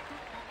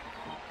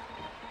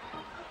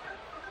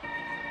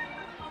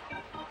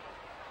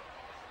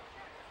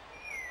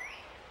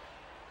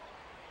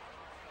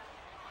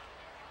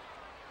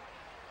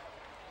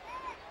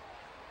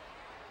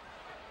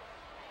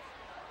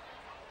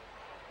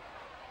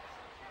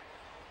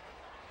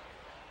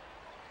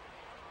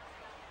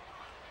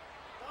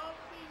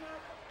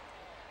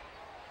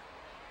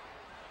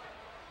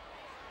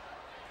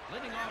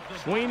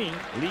 Sweeney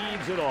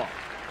leads it off.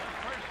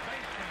 First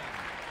baseman,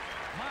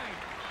 Mike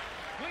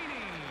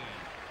Sweeney.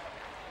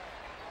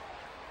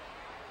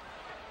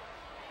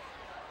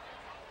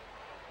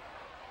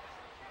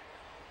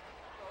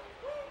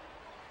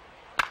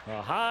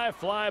 A high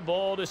fly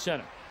ball to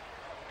center.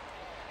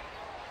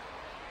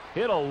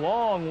 Hit a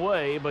long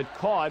way, but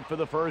caught for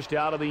the first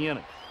out of the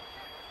inning.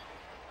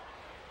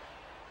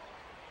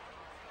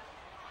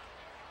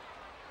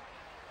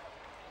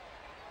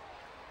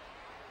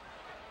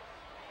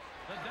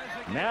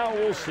 Now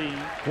we'll see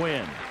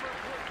Quinn.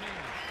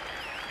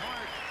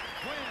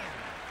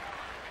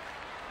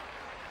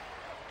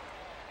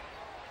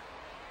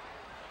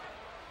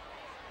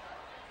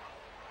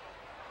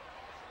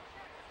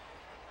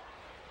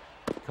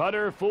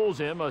 Cutter fools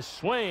him. A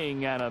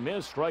swing and a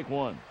miss. Strike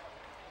 1.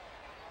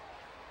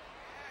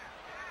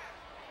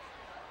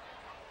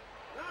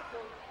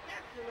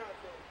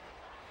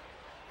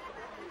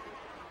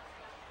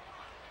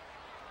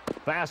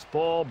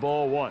 Fastball,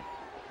 ball 1.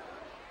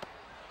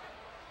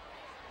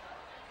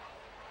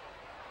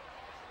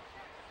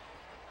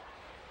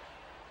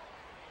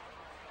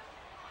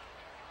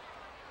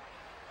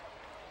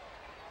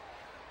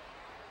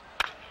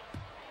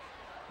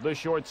 The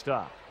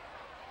shortstop.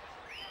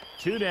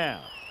 2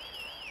 down.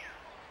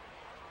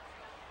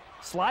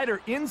 Slider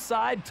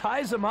inside,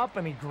 ties him up,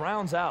 and he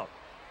grounds out.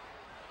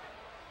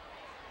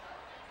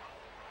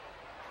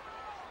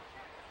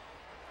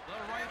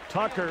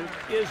 Tucker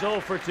is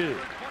 0 for 2. Hit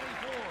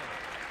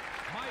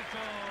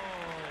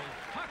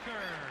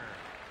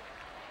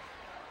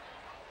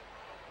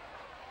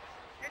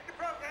the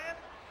program.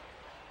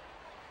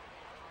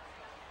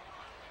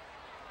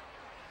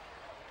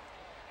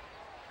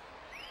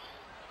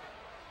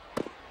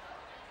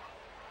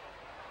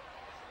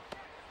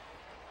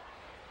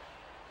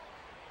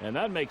 And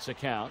that makes a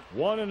count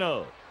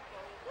 1-0.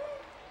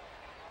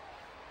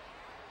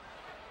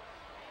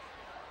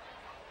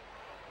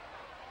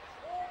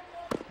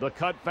 The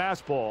cut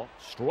fastball,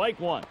 strike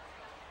 1.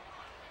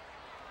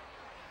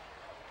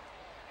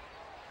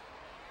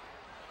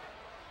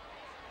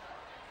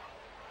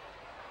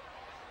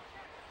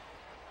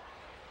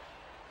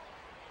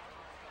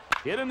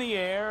 Hit in the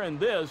air, and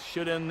this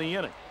should end the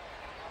inning.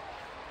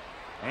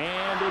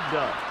 And it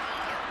does.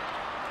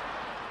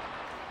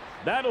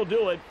 That'll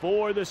do it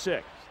for the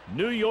 6th.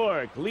 New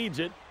York leads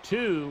it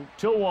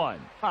 2-1.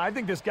 I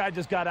think this guy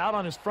just got out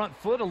on his front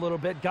foot a little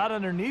bit, got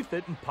underneath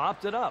it, and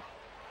popped it up.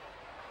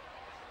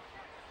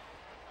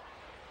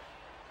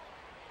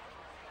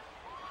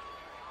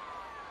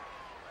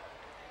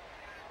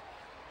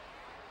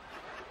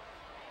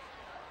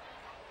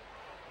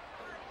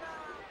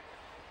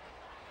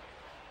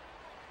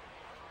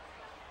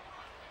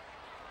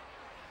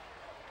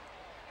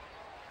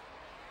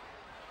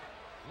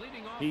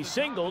 He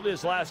singled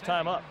his last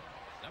time up.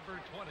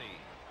 Number 20,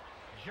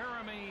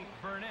 Jeremy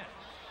Burnett.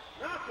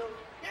 Knockout.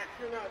 Yes,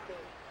 you're knockout.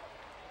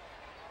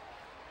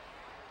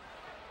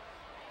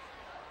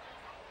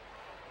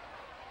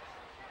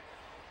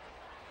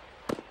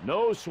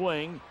 No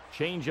swing.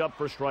 Change up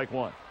for strike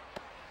 1.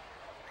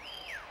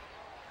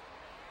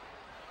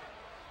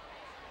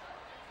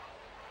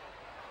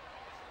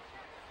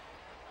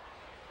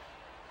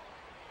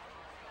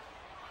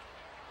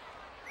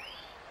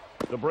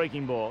 The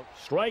breaking ball.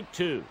 Strike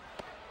 2.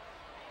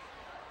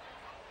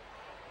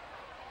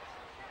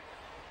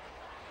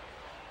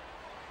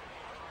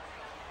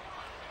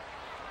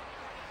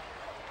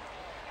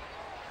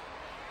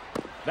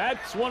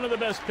 That's one of the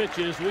best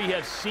pitches we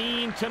have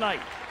seen tonight.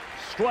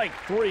 Strike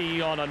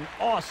 3 on an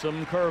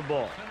awesome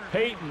curveball.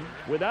 Peyton,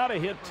 without a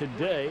hit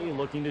today,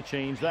 looking to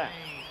change that.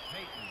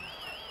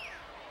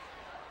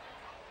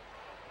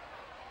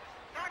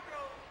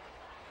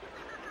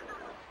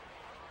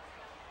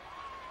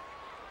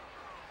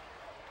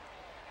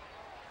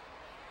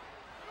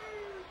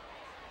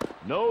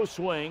 No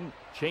swing.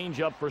 Change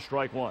up for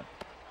strike 1.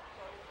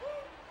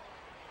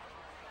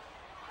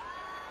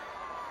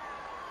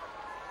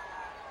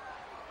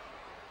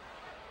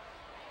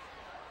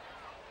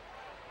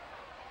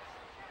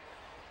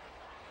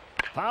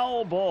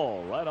 Foul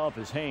ball right off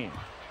his hand.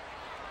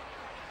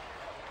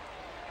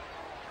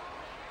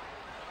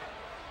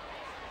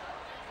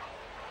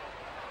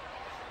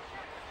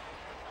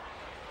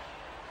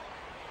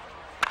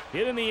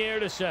 Hit in the air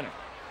to center.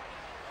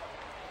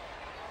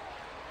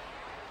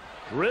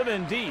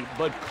 Driven deep,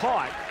 but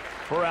caught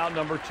for out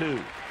number 2.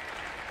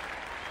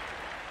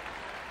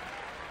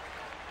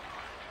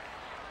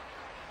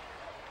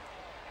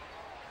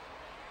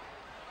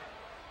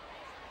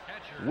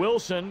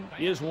 Wilson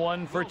is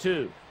 1 for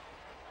 2.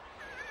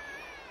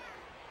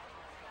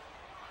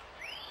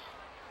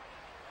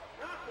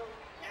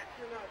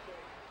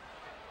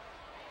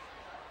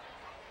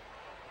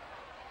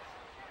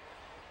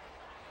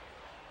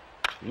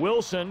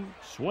 Wilson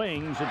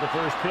swings at the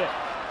first pitch.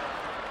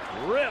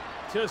 Rip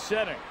to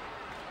center.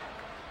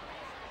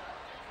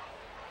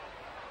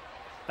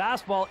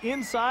 Fastball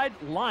inside,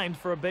 lined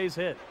for a base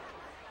hit.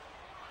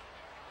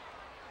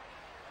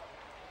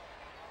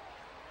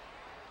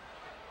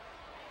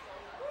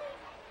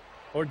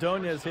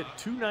 Ordonez hit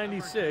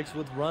 .296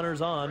 with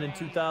runners on in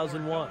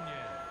 2001.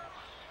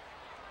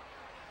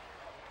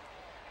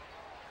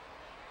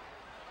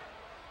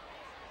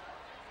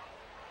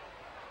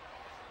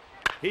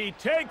 He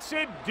takes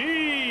it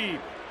deep.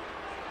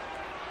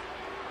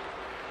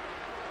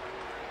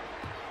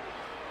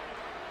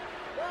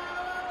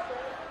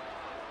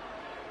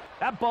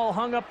 That ball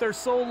hung up there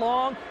so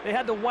long, they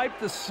had to wipe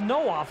the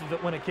snow off of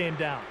it when it came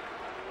down.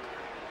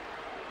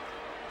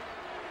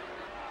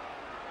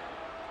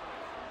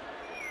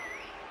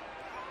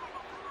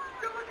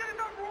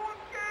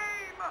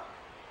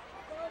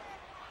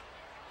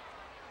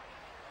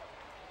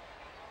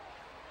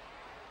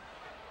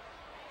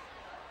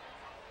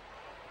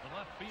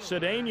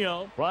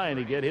 Cedeno trying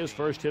to get his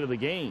first hit of the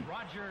game.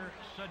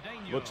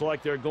 Looks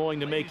like they're going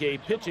to make a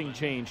pitching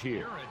change here.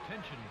 Your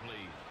attention, please.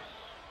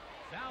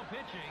 Now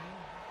pitching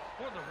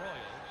for the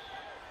Royals,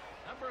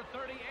 number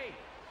 38,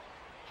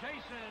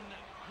 Jason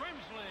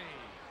Grimsley.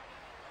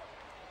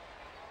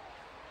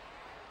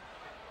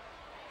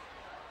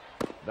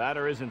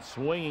 Batter isn't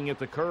swinging at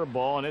the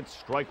curveball, and it's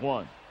strike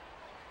one.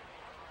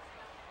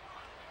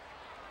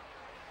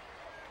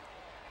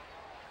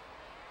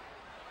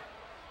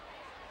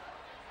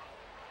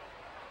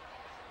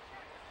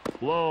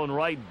 Blown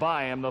right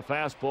by him, the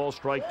fastball,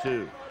 strike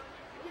two.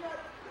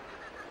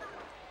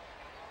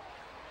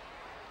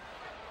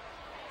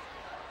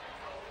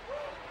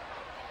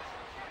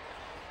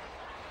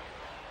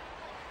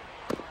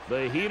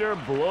 The heater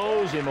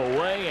blows him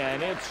away,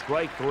 and it's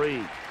strike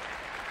three.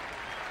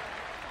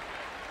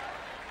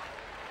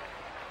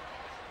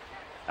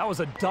 That was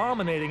a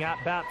dominating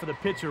at-bat for the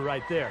pitcher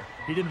right there.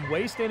 He didn't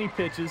waste any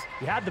pitches.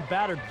 He had the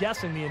batter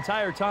guessing the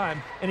entire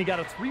time, and he got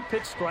a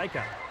three-pitch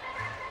strikeout.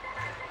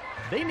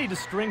 They need to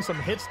string some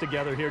hits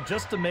together here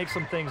just to make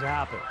some things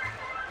happen.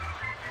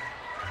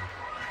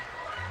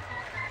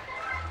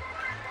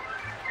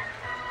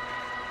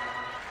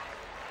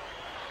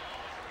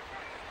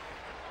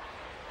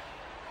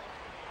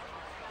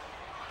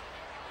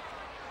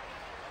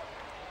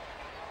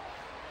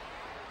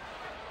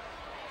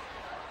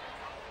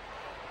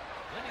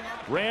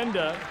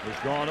 Randa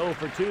has gone 0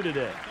 for 2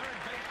 today.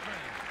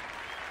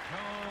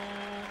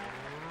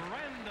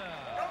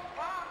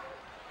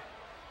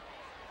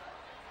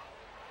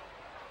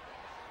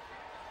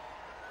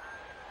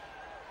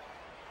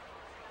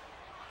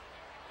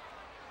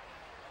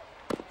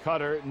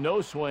 Cutter,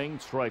 no swing,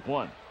 strike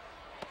one.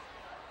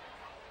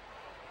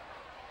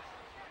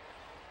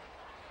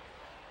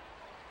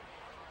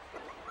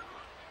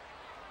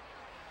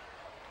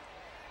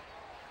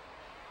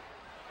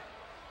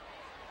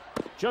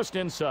 Just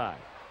inside.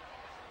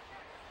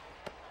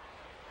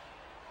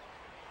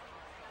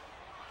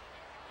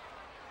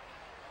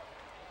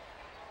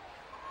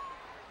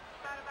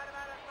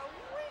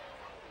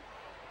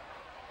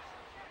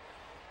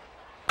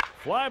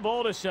 Fly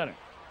ball to center.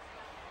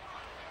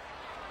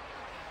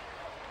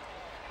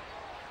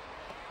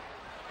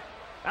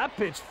 That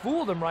pitch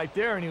fooled him right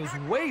there, and he was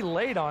way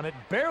late on it,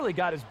 barely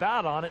got his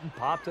bat on it, and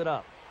popped it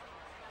up.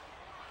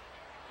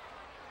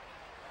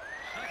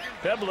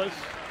 Pebles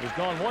has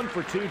gone 1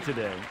 for 2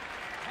 today.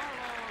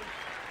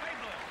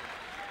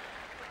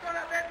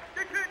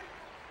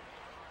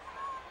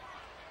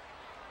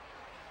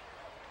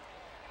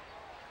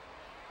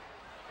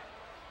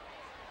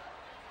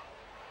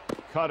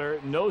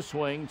 Cutter, no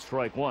swing,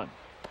 strike one.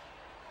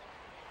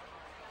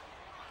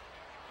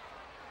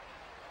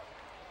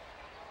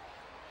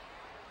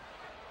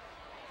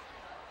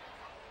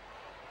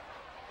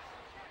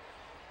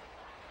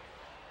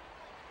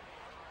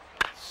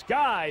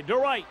 Sky to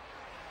right.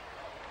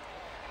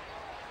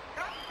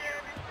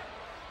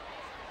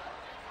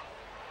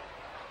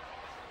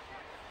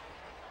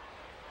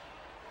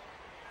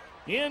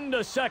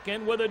 Into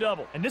second with a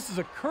double. And this is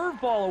a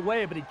curveball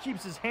away, but he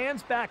keeps his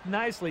hands back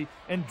nicely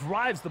and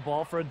drives the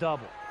ball for a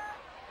double.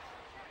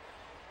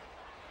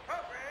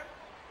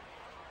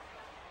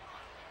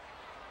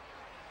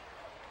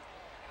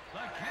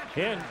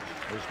 Hinch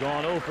has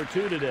gone 0 for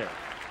 2 today.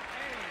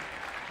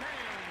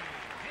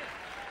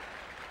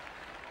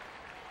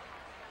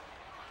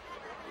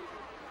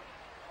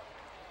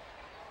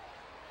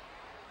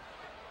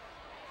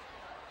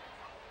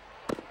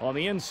 On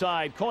the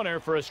inside corner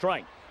for a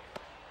strike.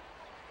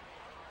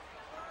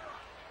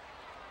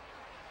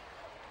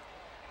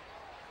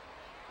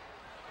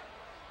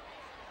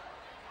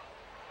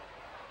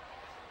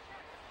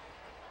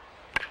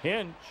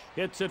 Hinch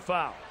hits it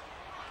foul.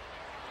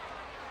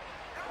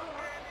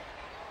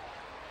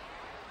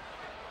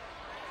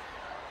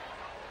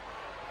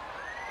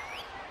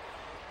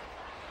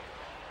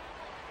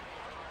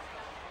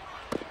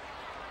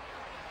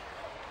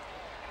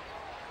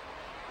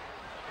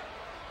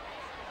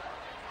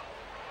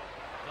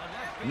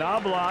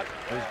 Knobloch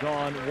has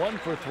gone 1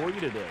 for 3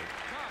 today.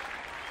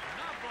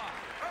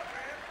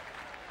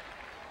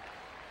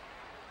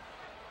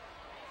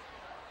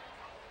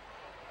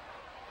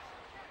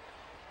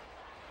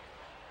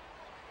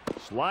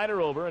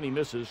 Slider over, and he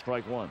misses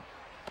strike one.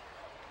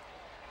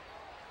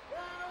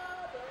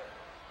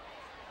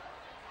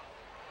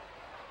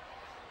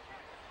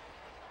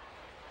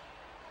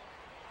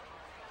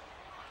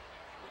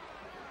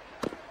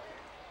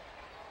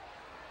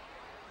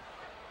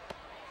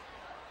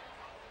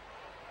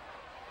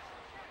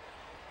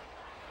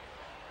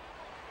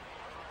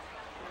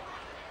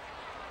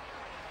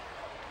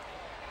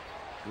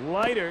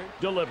 Slider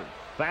delivered.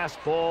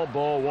 Fastball,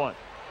 ball one.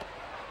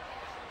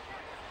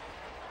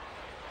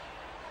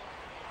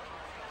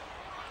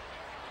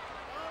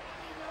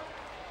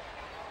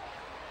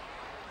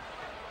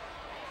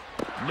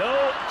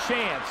 No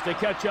chance to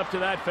catch up to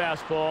that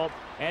fastball,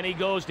 and he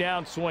goes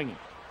down swinging.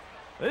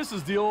 This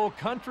is the old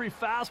country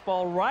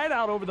fastball right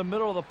out over the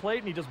middle of the plate,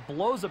 and he just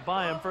blows it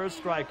by him for a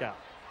strikeout.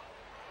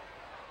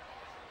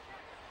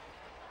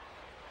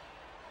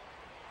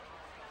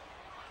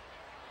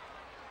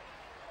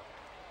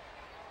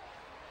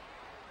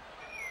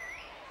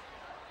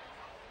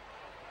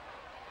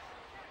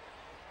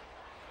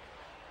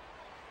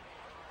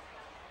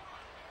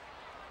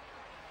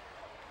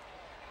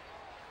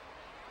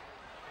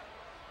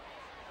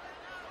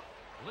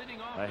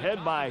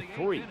 Ahead by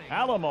 3.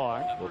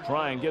 Alomar will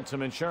try and get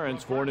some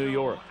insurance for New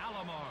York.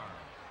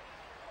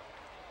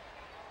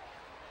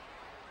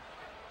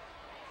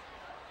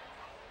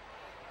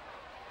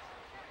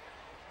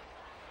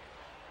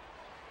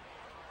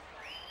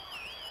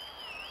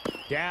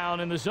 Down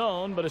in the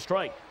zone, but a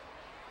strike.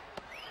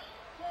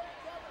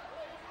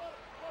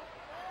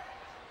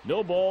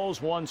 No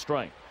balls, 1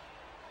 strike.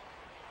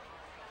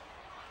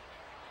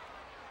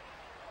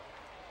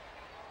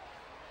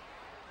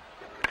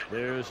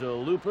 There's a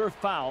looper,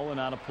 foul, and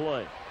out of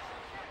play.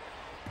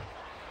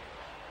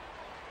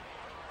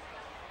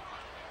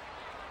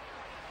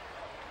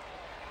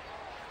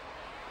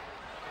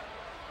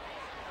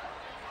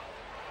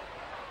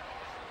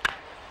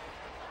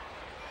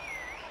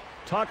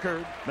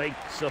 Tucker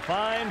makes a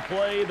fine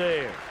play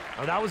there.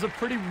 Oh, that was a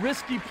pretty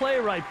risky play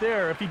right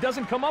there. If he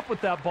doesn't come up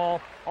with that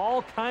ball,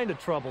 all kind of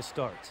trouble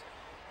starts.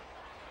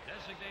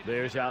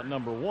 There's out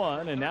number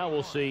 1, and now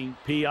we'll see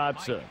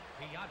Piazza.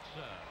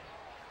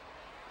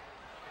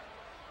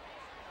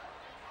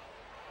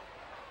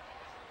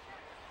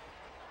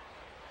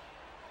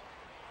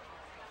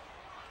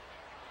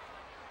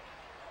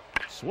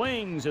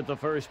 Swings at the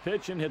first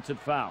pitch and hits it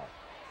foul.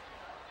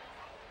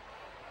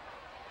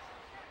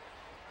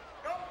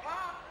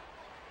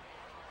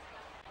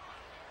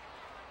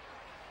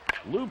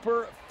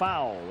 Looper,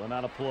 foul, and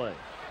out of play.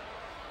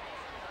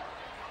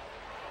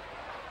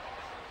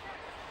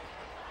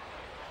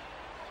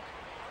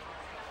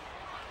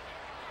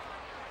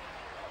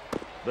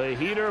 The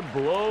heater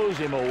blows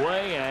him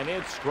away, and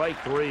it's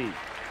strike 3.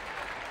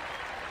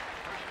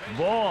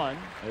 Vaughn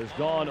has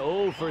gone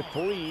 0 for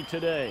 3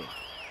 today.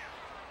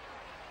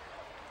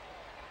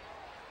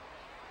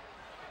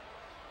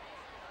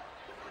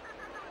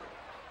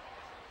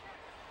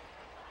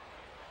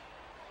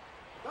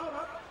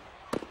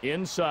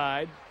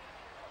 Inside.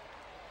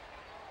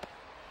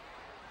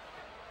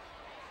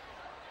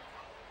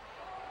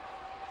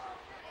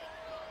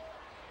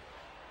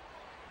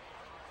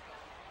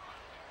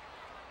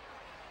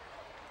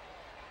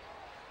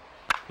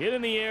 Hit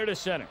in the air to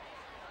center.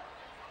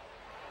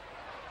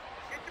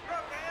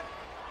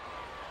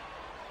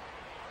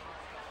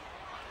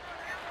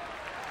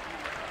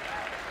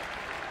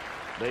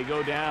 They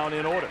go down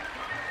in order.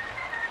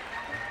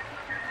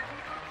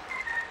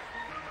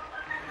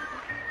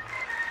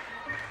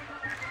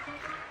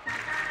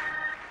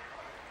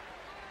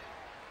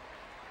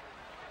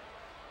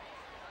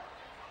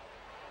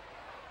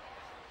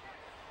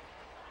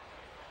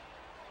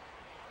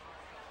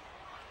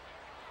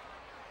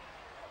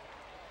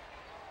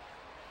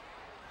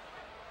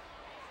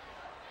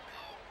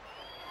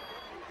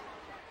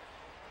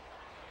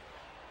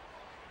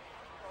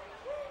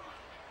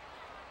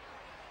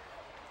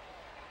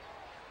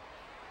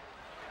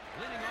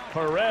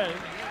 Perez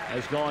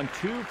has gone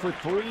 2 for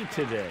 3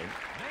 today.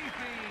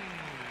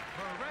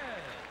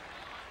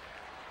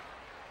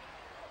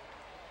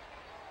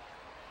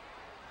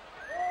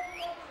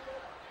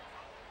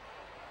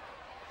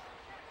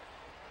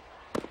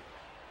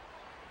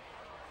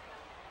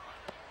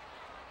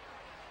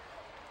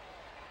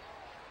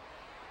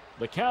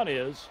 The count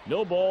is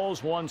no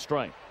balls, 1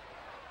 strike.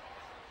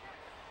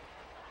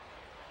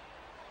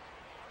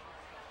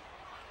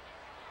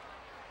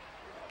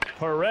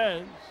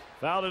 Perez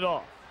fouled it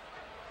off.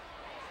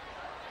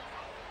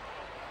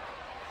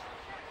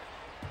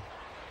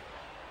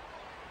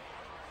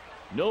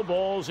 No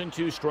balls and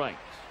 2 strikes.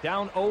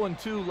 Down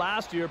 0-2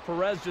 last year,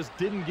 Perez just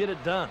didn't get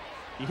it done.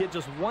 He hit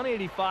just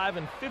 185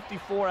 and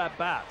 54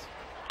 at-bats.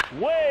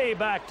 Way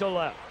back to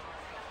left.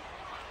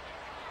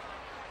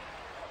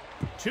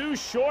 Too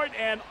short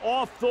and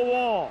off the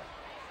wall.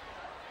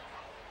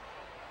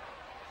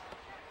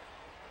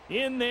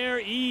 in there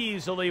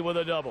easily with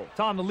a double.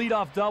 Tom, the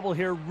leadoff double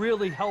here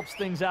really helps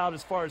things out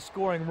as far as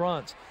scoring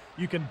runs.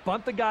 You can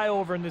bunt the guy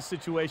over in this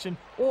situation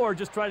or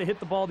just try to hit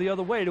the ball the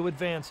other way to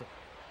advance it.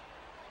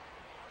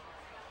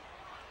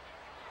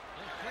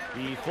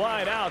 He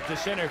flied out to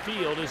center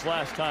field his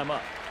last time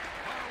up.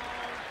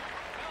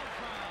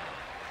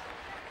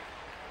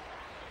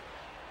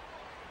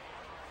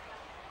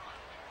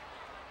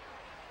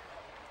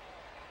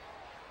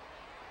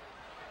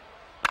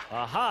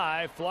 A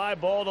high fly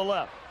ball to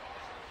left.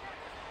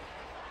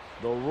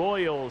 The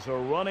Royals are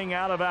running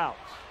out of outs.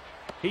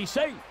 He's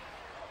safe.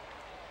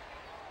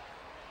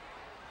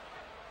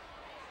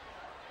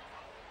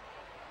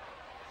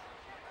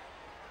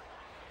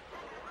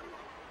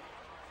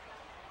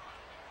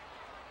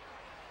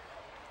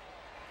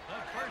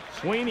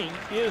 Sweeney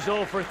is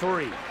 0 for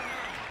 3.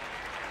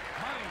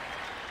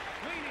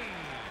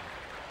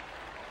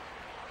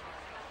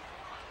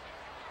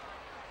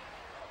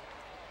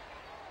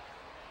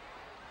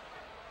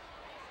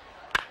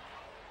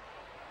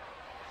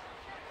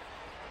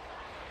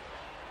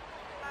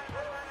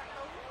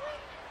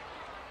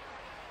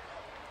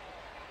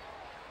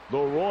 The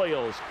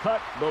Royals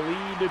cut the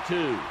lead to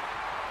 2.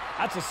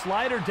 That's a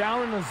slider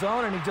down in the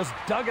zone, and he just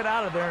dug it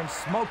out of there and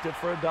smoked it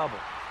for a double.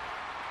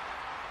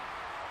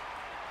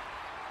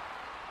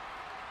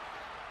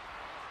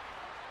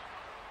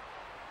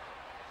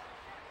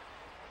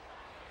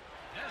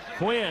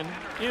 Quinn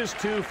is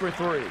 2 for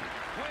 3.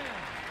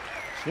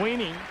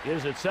 Sweeney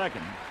is at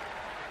second.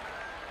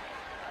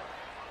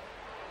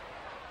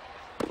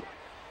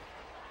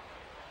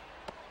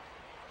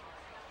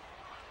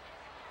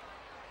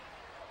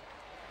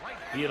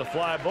 He had a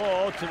fly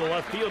ball to the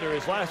left fielder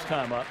his last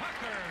time up.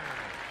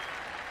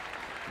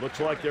 Looks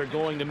like they're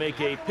going to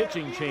make a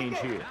pitching change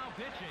here. Now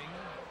pitching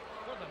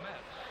for the Mets.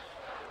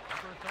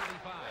 Number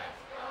 35,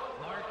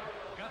 Mark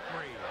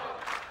Guthrie.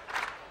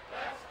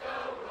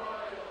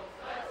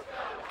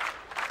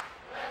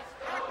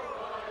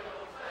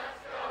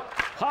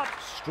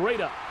 Popped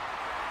straight up.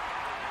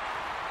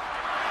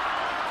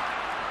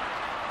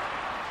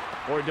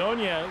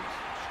 Ordonez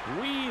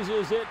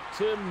squeezes it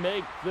to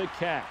make the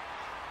catch.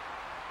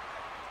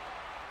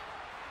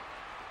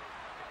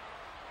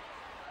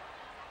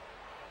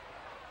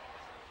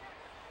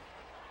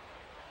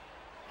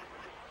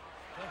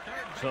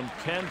 Some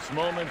tense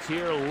moments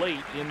here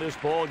late in this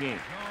ball game.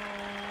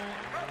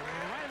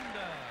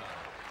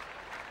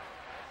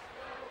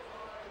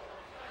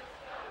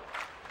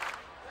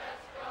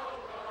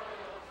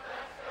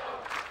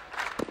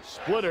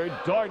 Splitter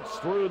darts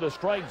through the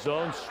strike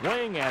zone,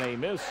 swing and a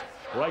miss.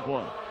 Strike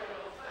one.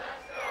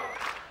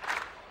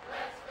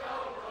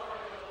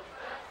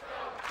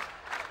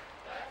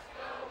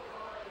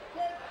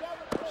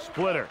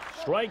 Splitter,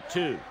 strike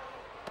two.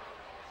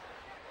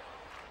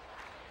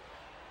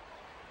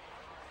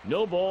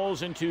 No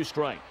balls and 2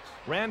 strikes.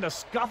 Randa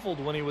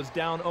scuffled when he was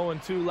down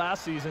 0-2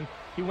 last season.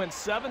 He went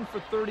 7 for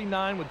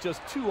 39 with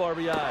just 2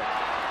 RBIs.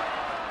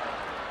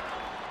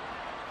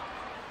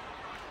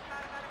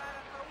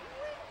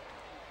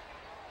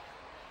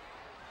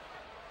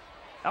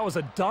 That was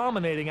a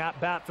dominating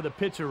at-bat for the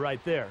pitcher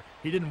right there.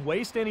 He didn't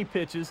waste any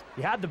pitches.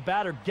 He had the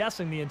batter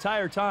guessing the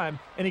entire time,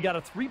 and he got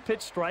a 3-pitch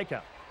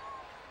strikeout.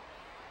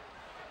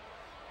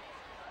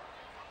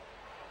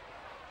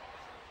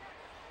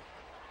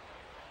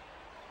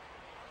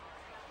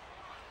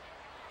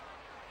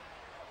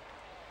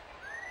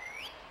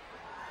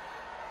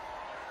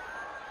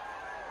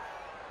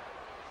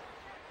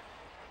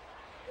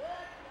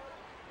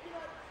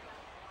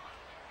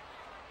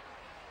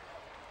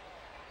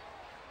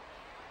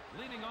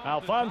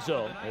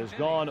 Alfonso has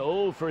gone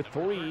 0 for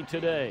 3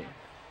 today.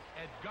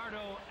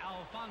 Edgardo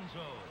Alfonso.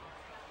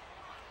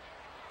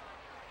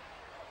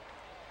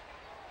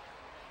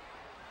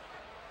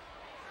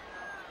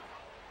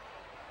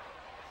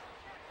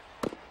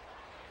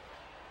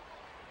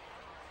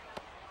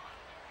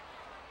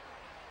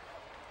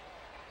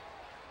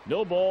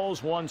 No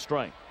balls, 1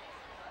 strike.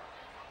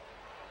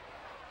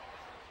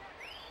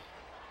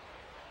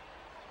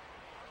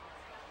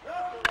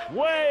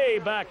 Way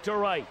back to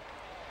right.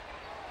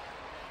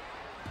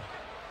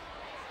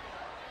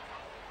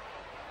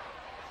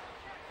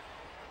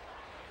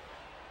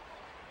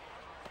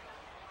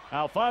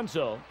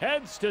 Alfonso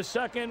heads to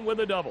second with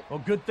a double. Well,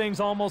 good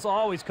things almost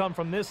always come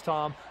from this,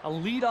 Tom. A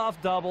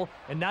leadoff double,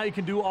 and now you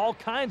can do all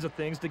kinds of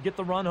things to get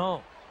the run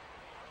home.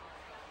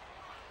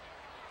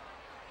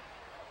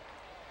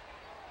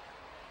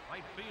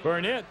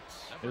 Burnett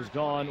has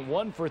gone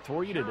 1 for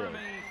 3 today.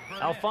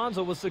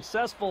 Alfonso was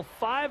successful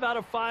 5 out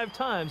of 5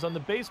 times on the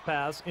base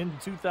pass in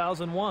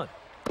 2001.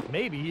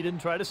 Maybe he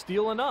didn't try to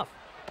steal enough.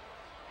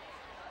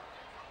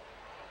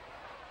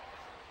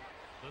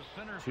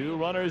 2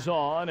 runners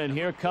on, and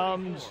here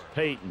comes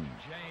Peyton.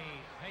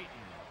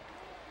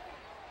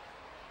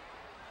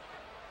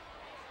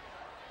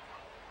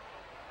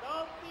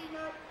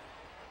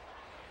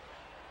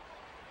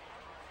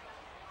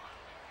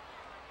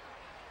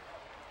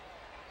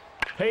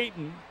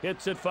 Peyton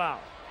hits it foul.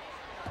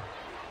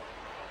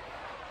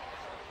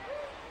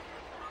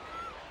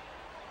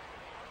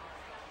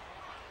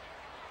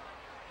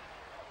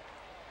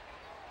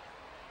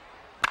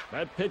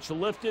 That pitch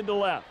lifted to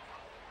left.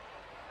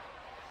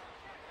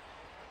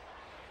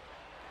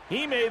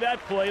 He made that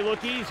play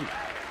look easy.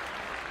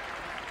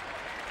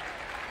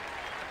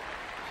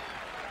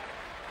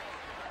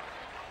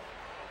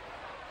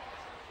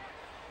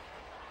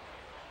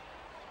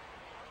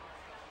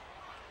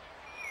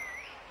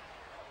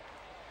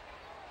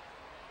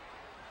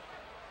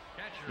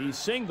 He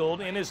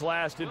singled in his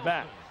last at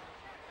bat.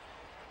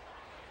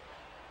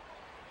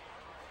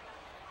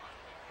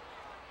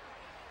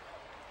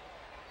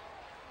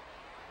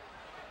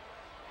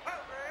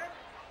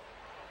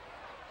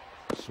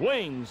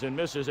 Swings and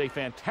misses a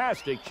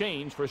fantastic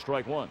change for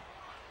strike one.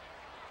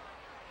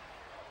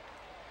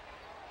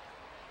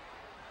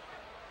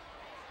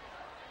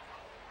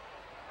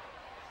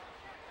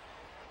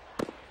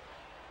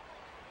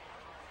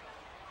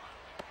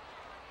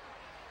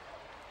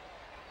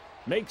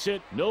 Makes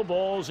it no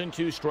balls and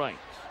 2 strikes.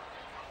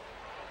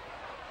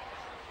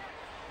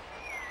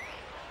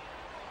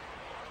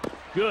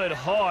 Good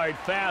hard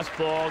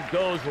fastball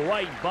goes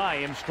right by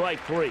him,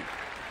 strike 3.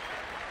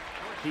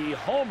 He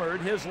homered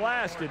his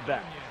last at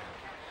bat.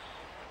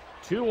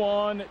 2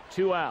 on,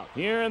 2 out.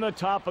 Here in the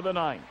top of the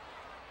 9th.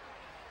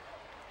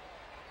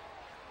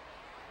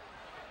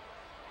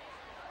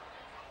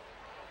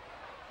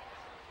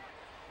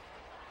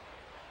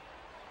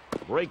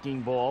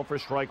 Breaking ball for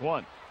strike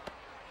 1.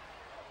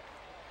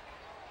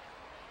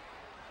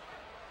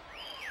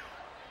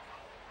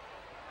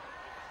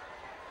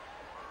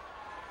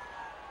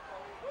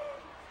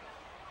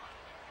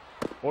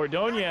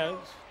 Ordonez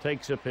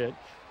takes a pitch.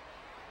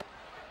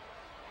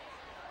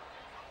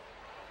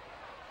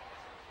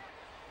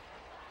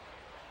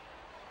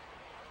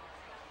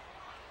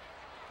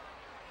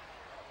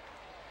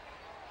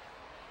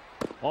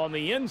 On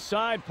the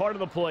inside part of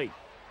the plate.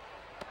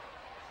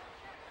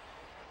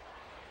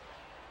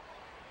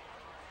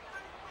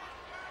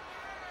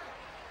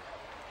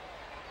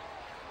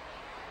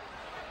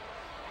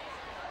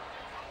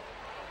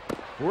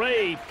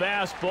 Great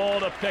fastball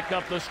to pick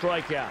up the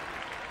strikeout.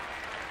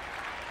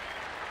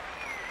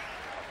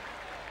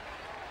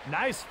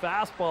 Nice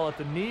fastball at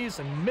the knees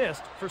and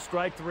missed for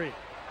strike 3.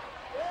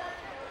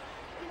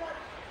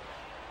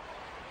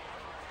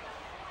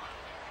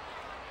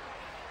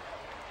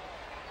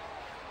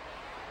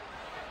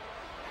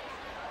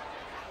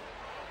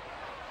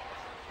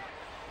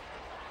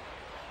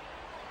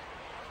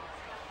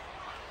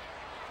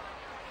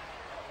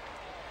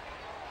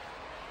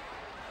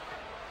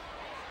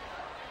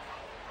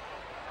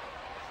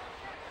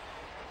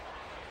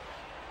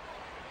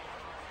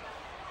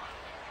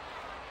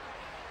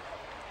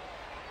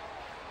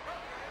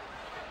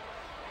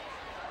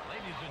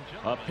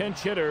 A pinch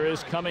hitter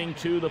is coming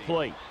to the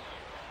plate.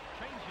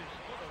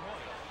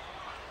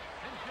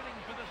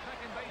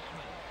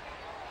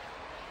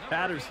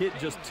 Batters hit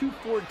just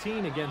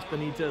 .214 against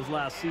Benitez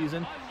last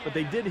season, but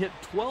they did hit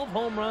 12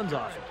 home runs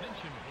off him.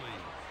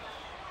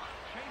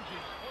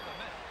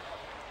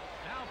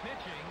 Now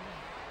pitching,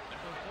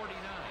 number 49,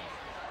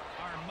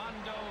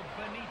 Armando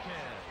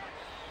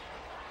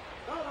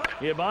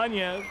Benitez.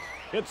 Ibanez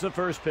hits the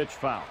first pitch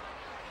foul.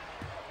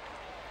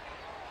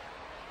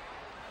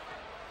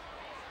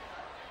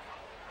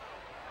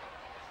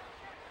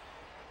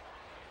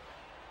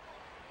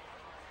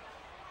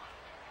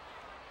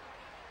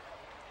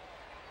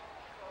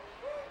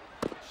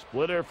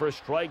 Splitter for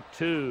strike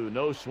 2,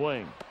 no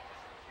swing.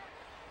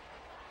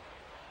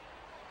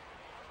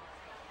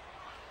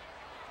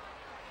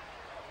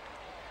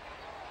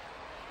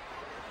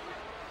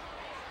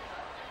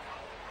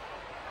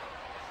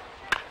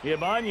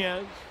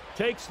 Ibanez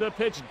takes the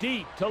pitch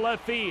deep to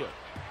left field.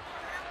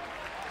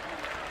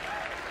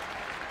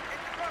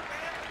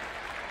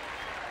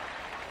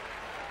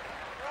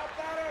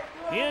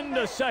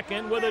 Into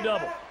second with a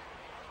double.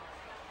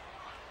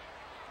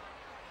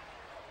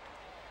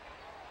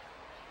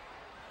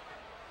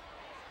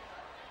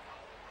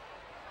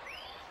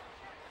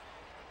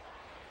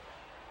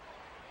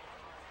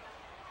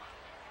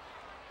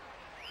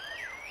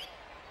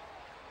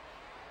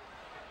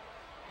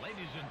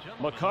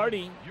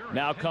 McCarty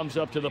now comes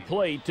up to the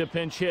plate to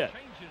pinch hit.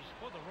 Changes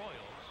for the Royals.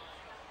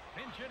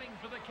 Pinch hitting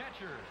for the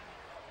catcher,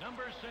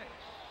 number 6,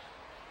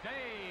 Dave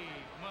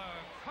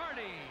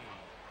McCarty.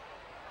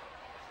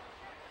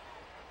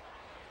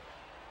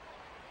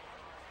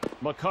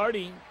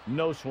 McCarty,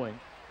 no swing.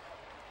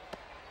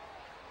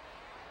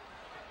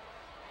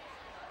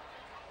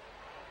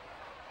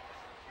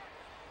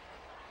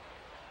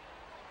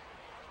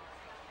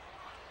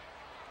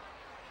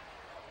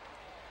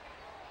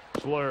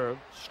 Slurve,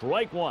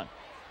 strike 1.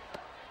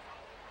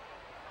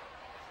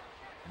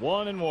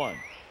 1-1.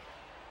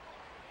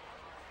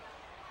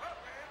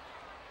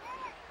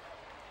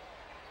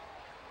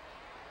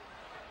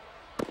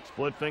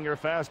 Split finger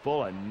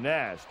fastball, a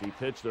nasty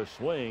pitch to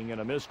swing,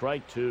 and a missed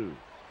strike 2.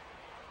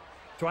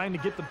 Trying to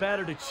get the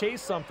batter to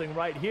chase something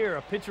right here.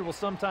 A pitcher will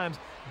sometimes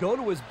go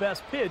to his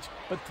best pitch,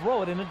 but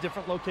throw it in a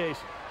different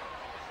location.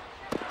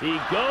 He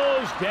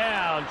goes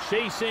down,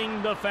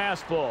 chasing the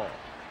fastball.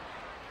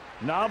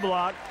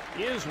 Knobloch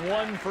is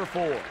 1 for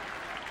 4.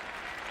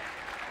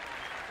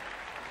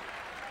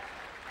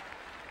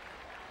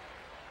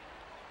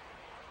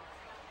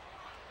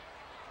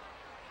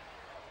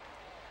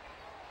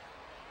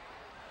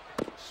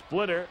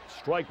 Splitter,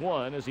 strike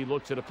one as he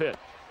looks at a pitch.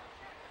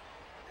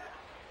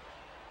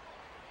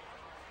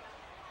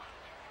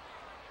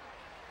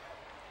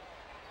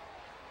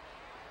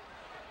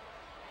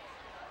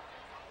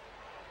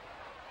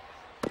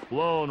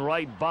 Blown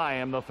right by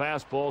him, the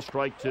fastball,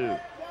 strike two.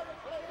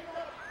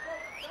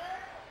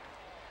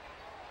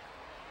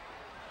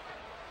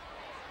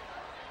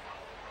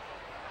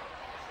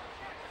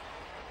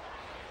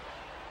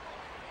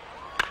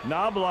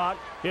 Knobloch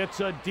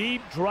hits a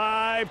deep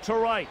drive to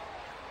right.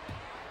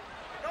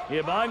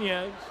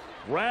 Ibanez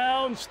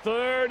rounds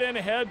third and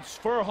heads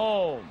for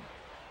home.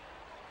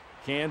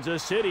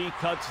 Kansas City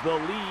cuts the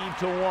lead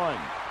to 1.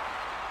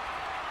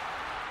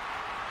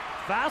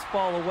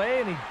 Fastball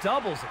away, and he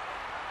doubles it.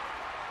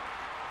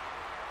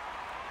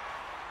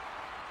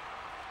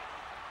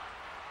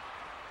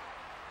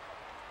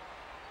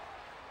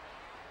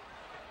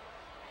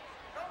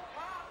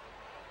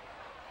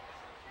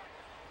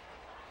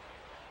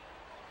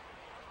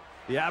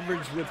 The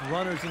average with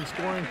runners in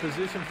scoring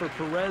position for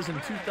Perez in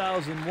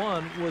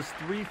 2001 was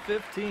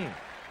 315.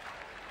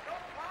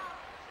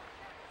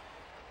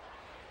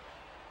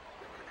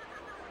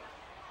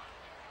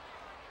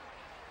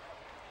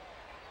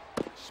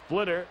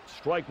 Splitter,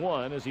 strike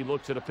one as he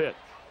looks at a pitch.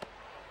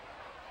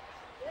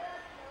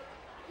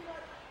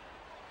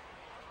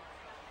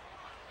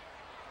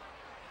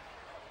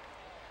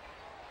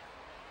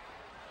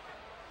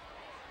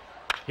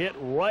 Hit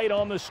right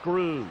on the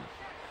screws.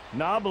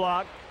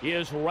 Knobloch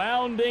is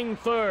rounding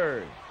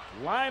third.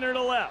 Liner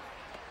to left.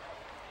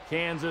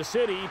 Kansas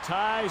City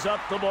ties up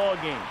the ball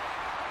game.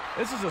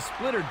 This is a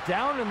Splitter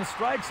down in the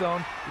strike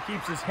zone. He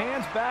keeps his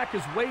hands back,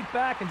 his weight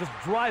back, and just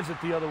drives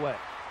it the other way.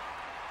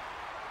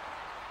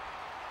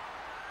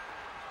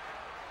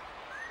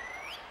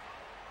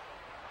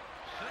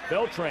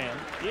 Beltran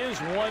is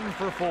 1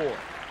 for 4.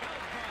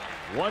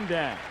 One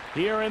down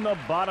here in the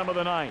bottom of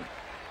the ninth.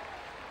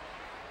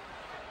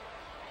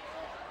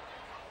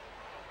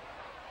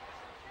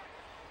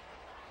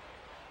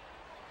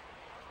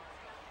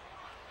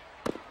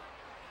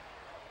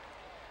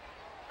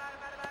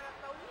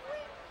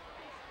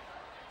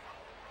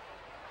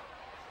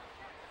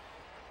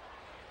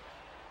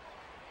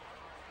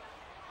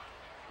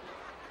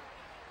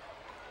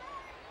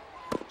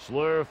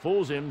 Slur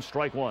fools him,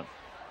 strike one.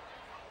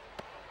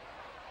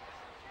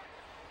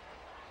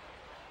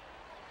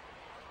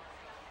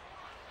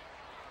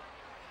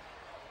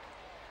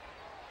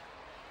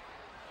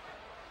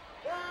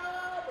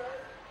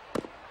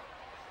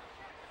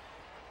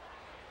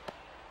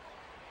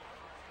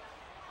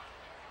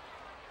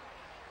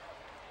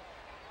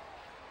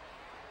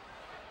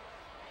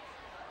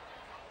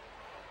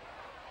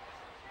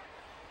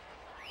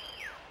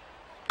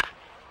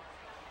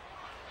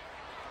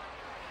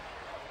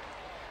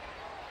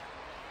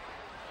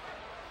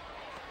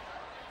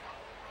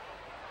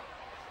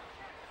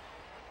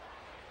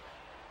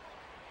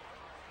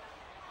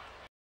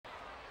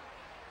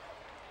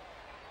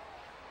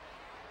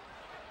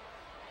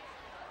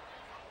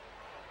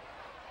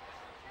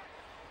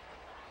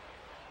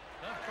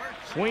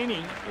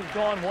 Sweeney has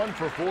gone 1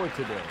 for 4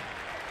 today.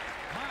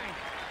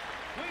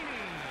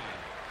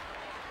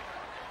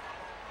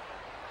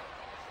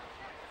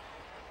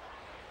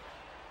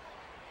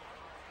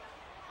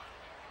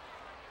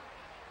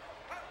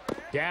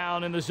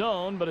 Down in the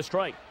zone, but a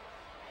strike.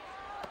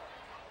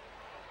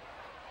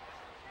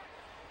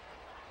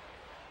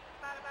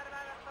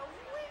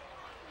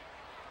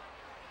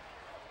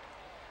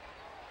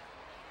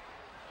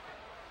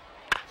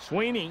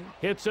 Sweeney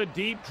hits a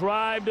deep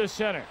drive to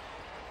center.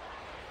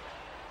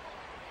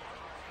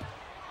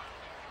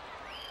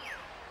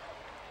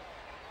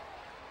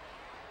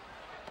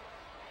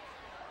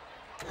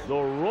 The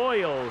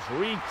Royals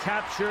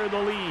recapture the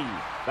lead.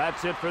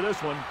 That's it for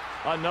this one.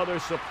 Another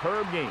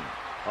superb game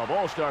of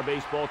All-Star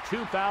Baseball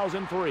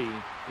 2003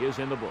 is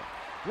in the book.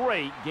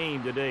 Great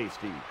game today,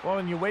 Steve. Well,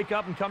 when you wake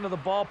up and come to the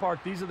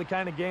ballpark, these are the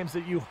kind of games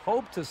that you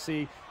hope to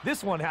see.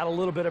 This one had a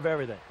little bit of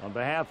everything. On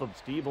behalf of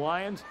Steve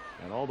Lyons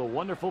and all the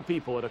wonderful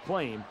people at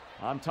Acclaim,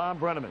 I'm Tom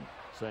Brenneman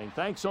saying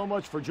thanks so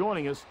much for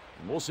joining us,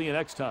 and we'll see you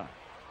next time.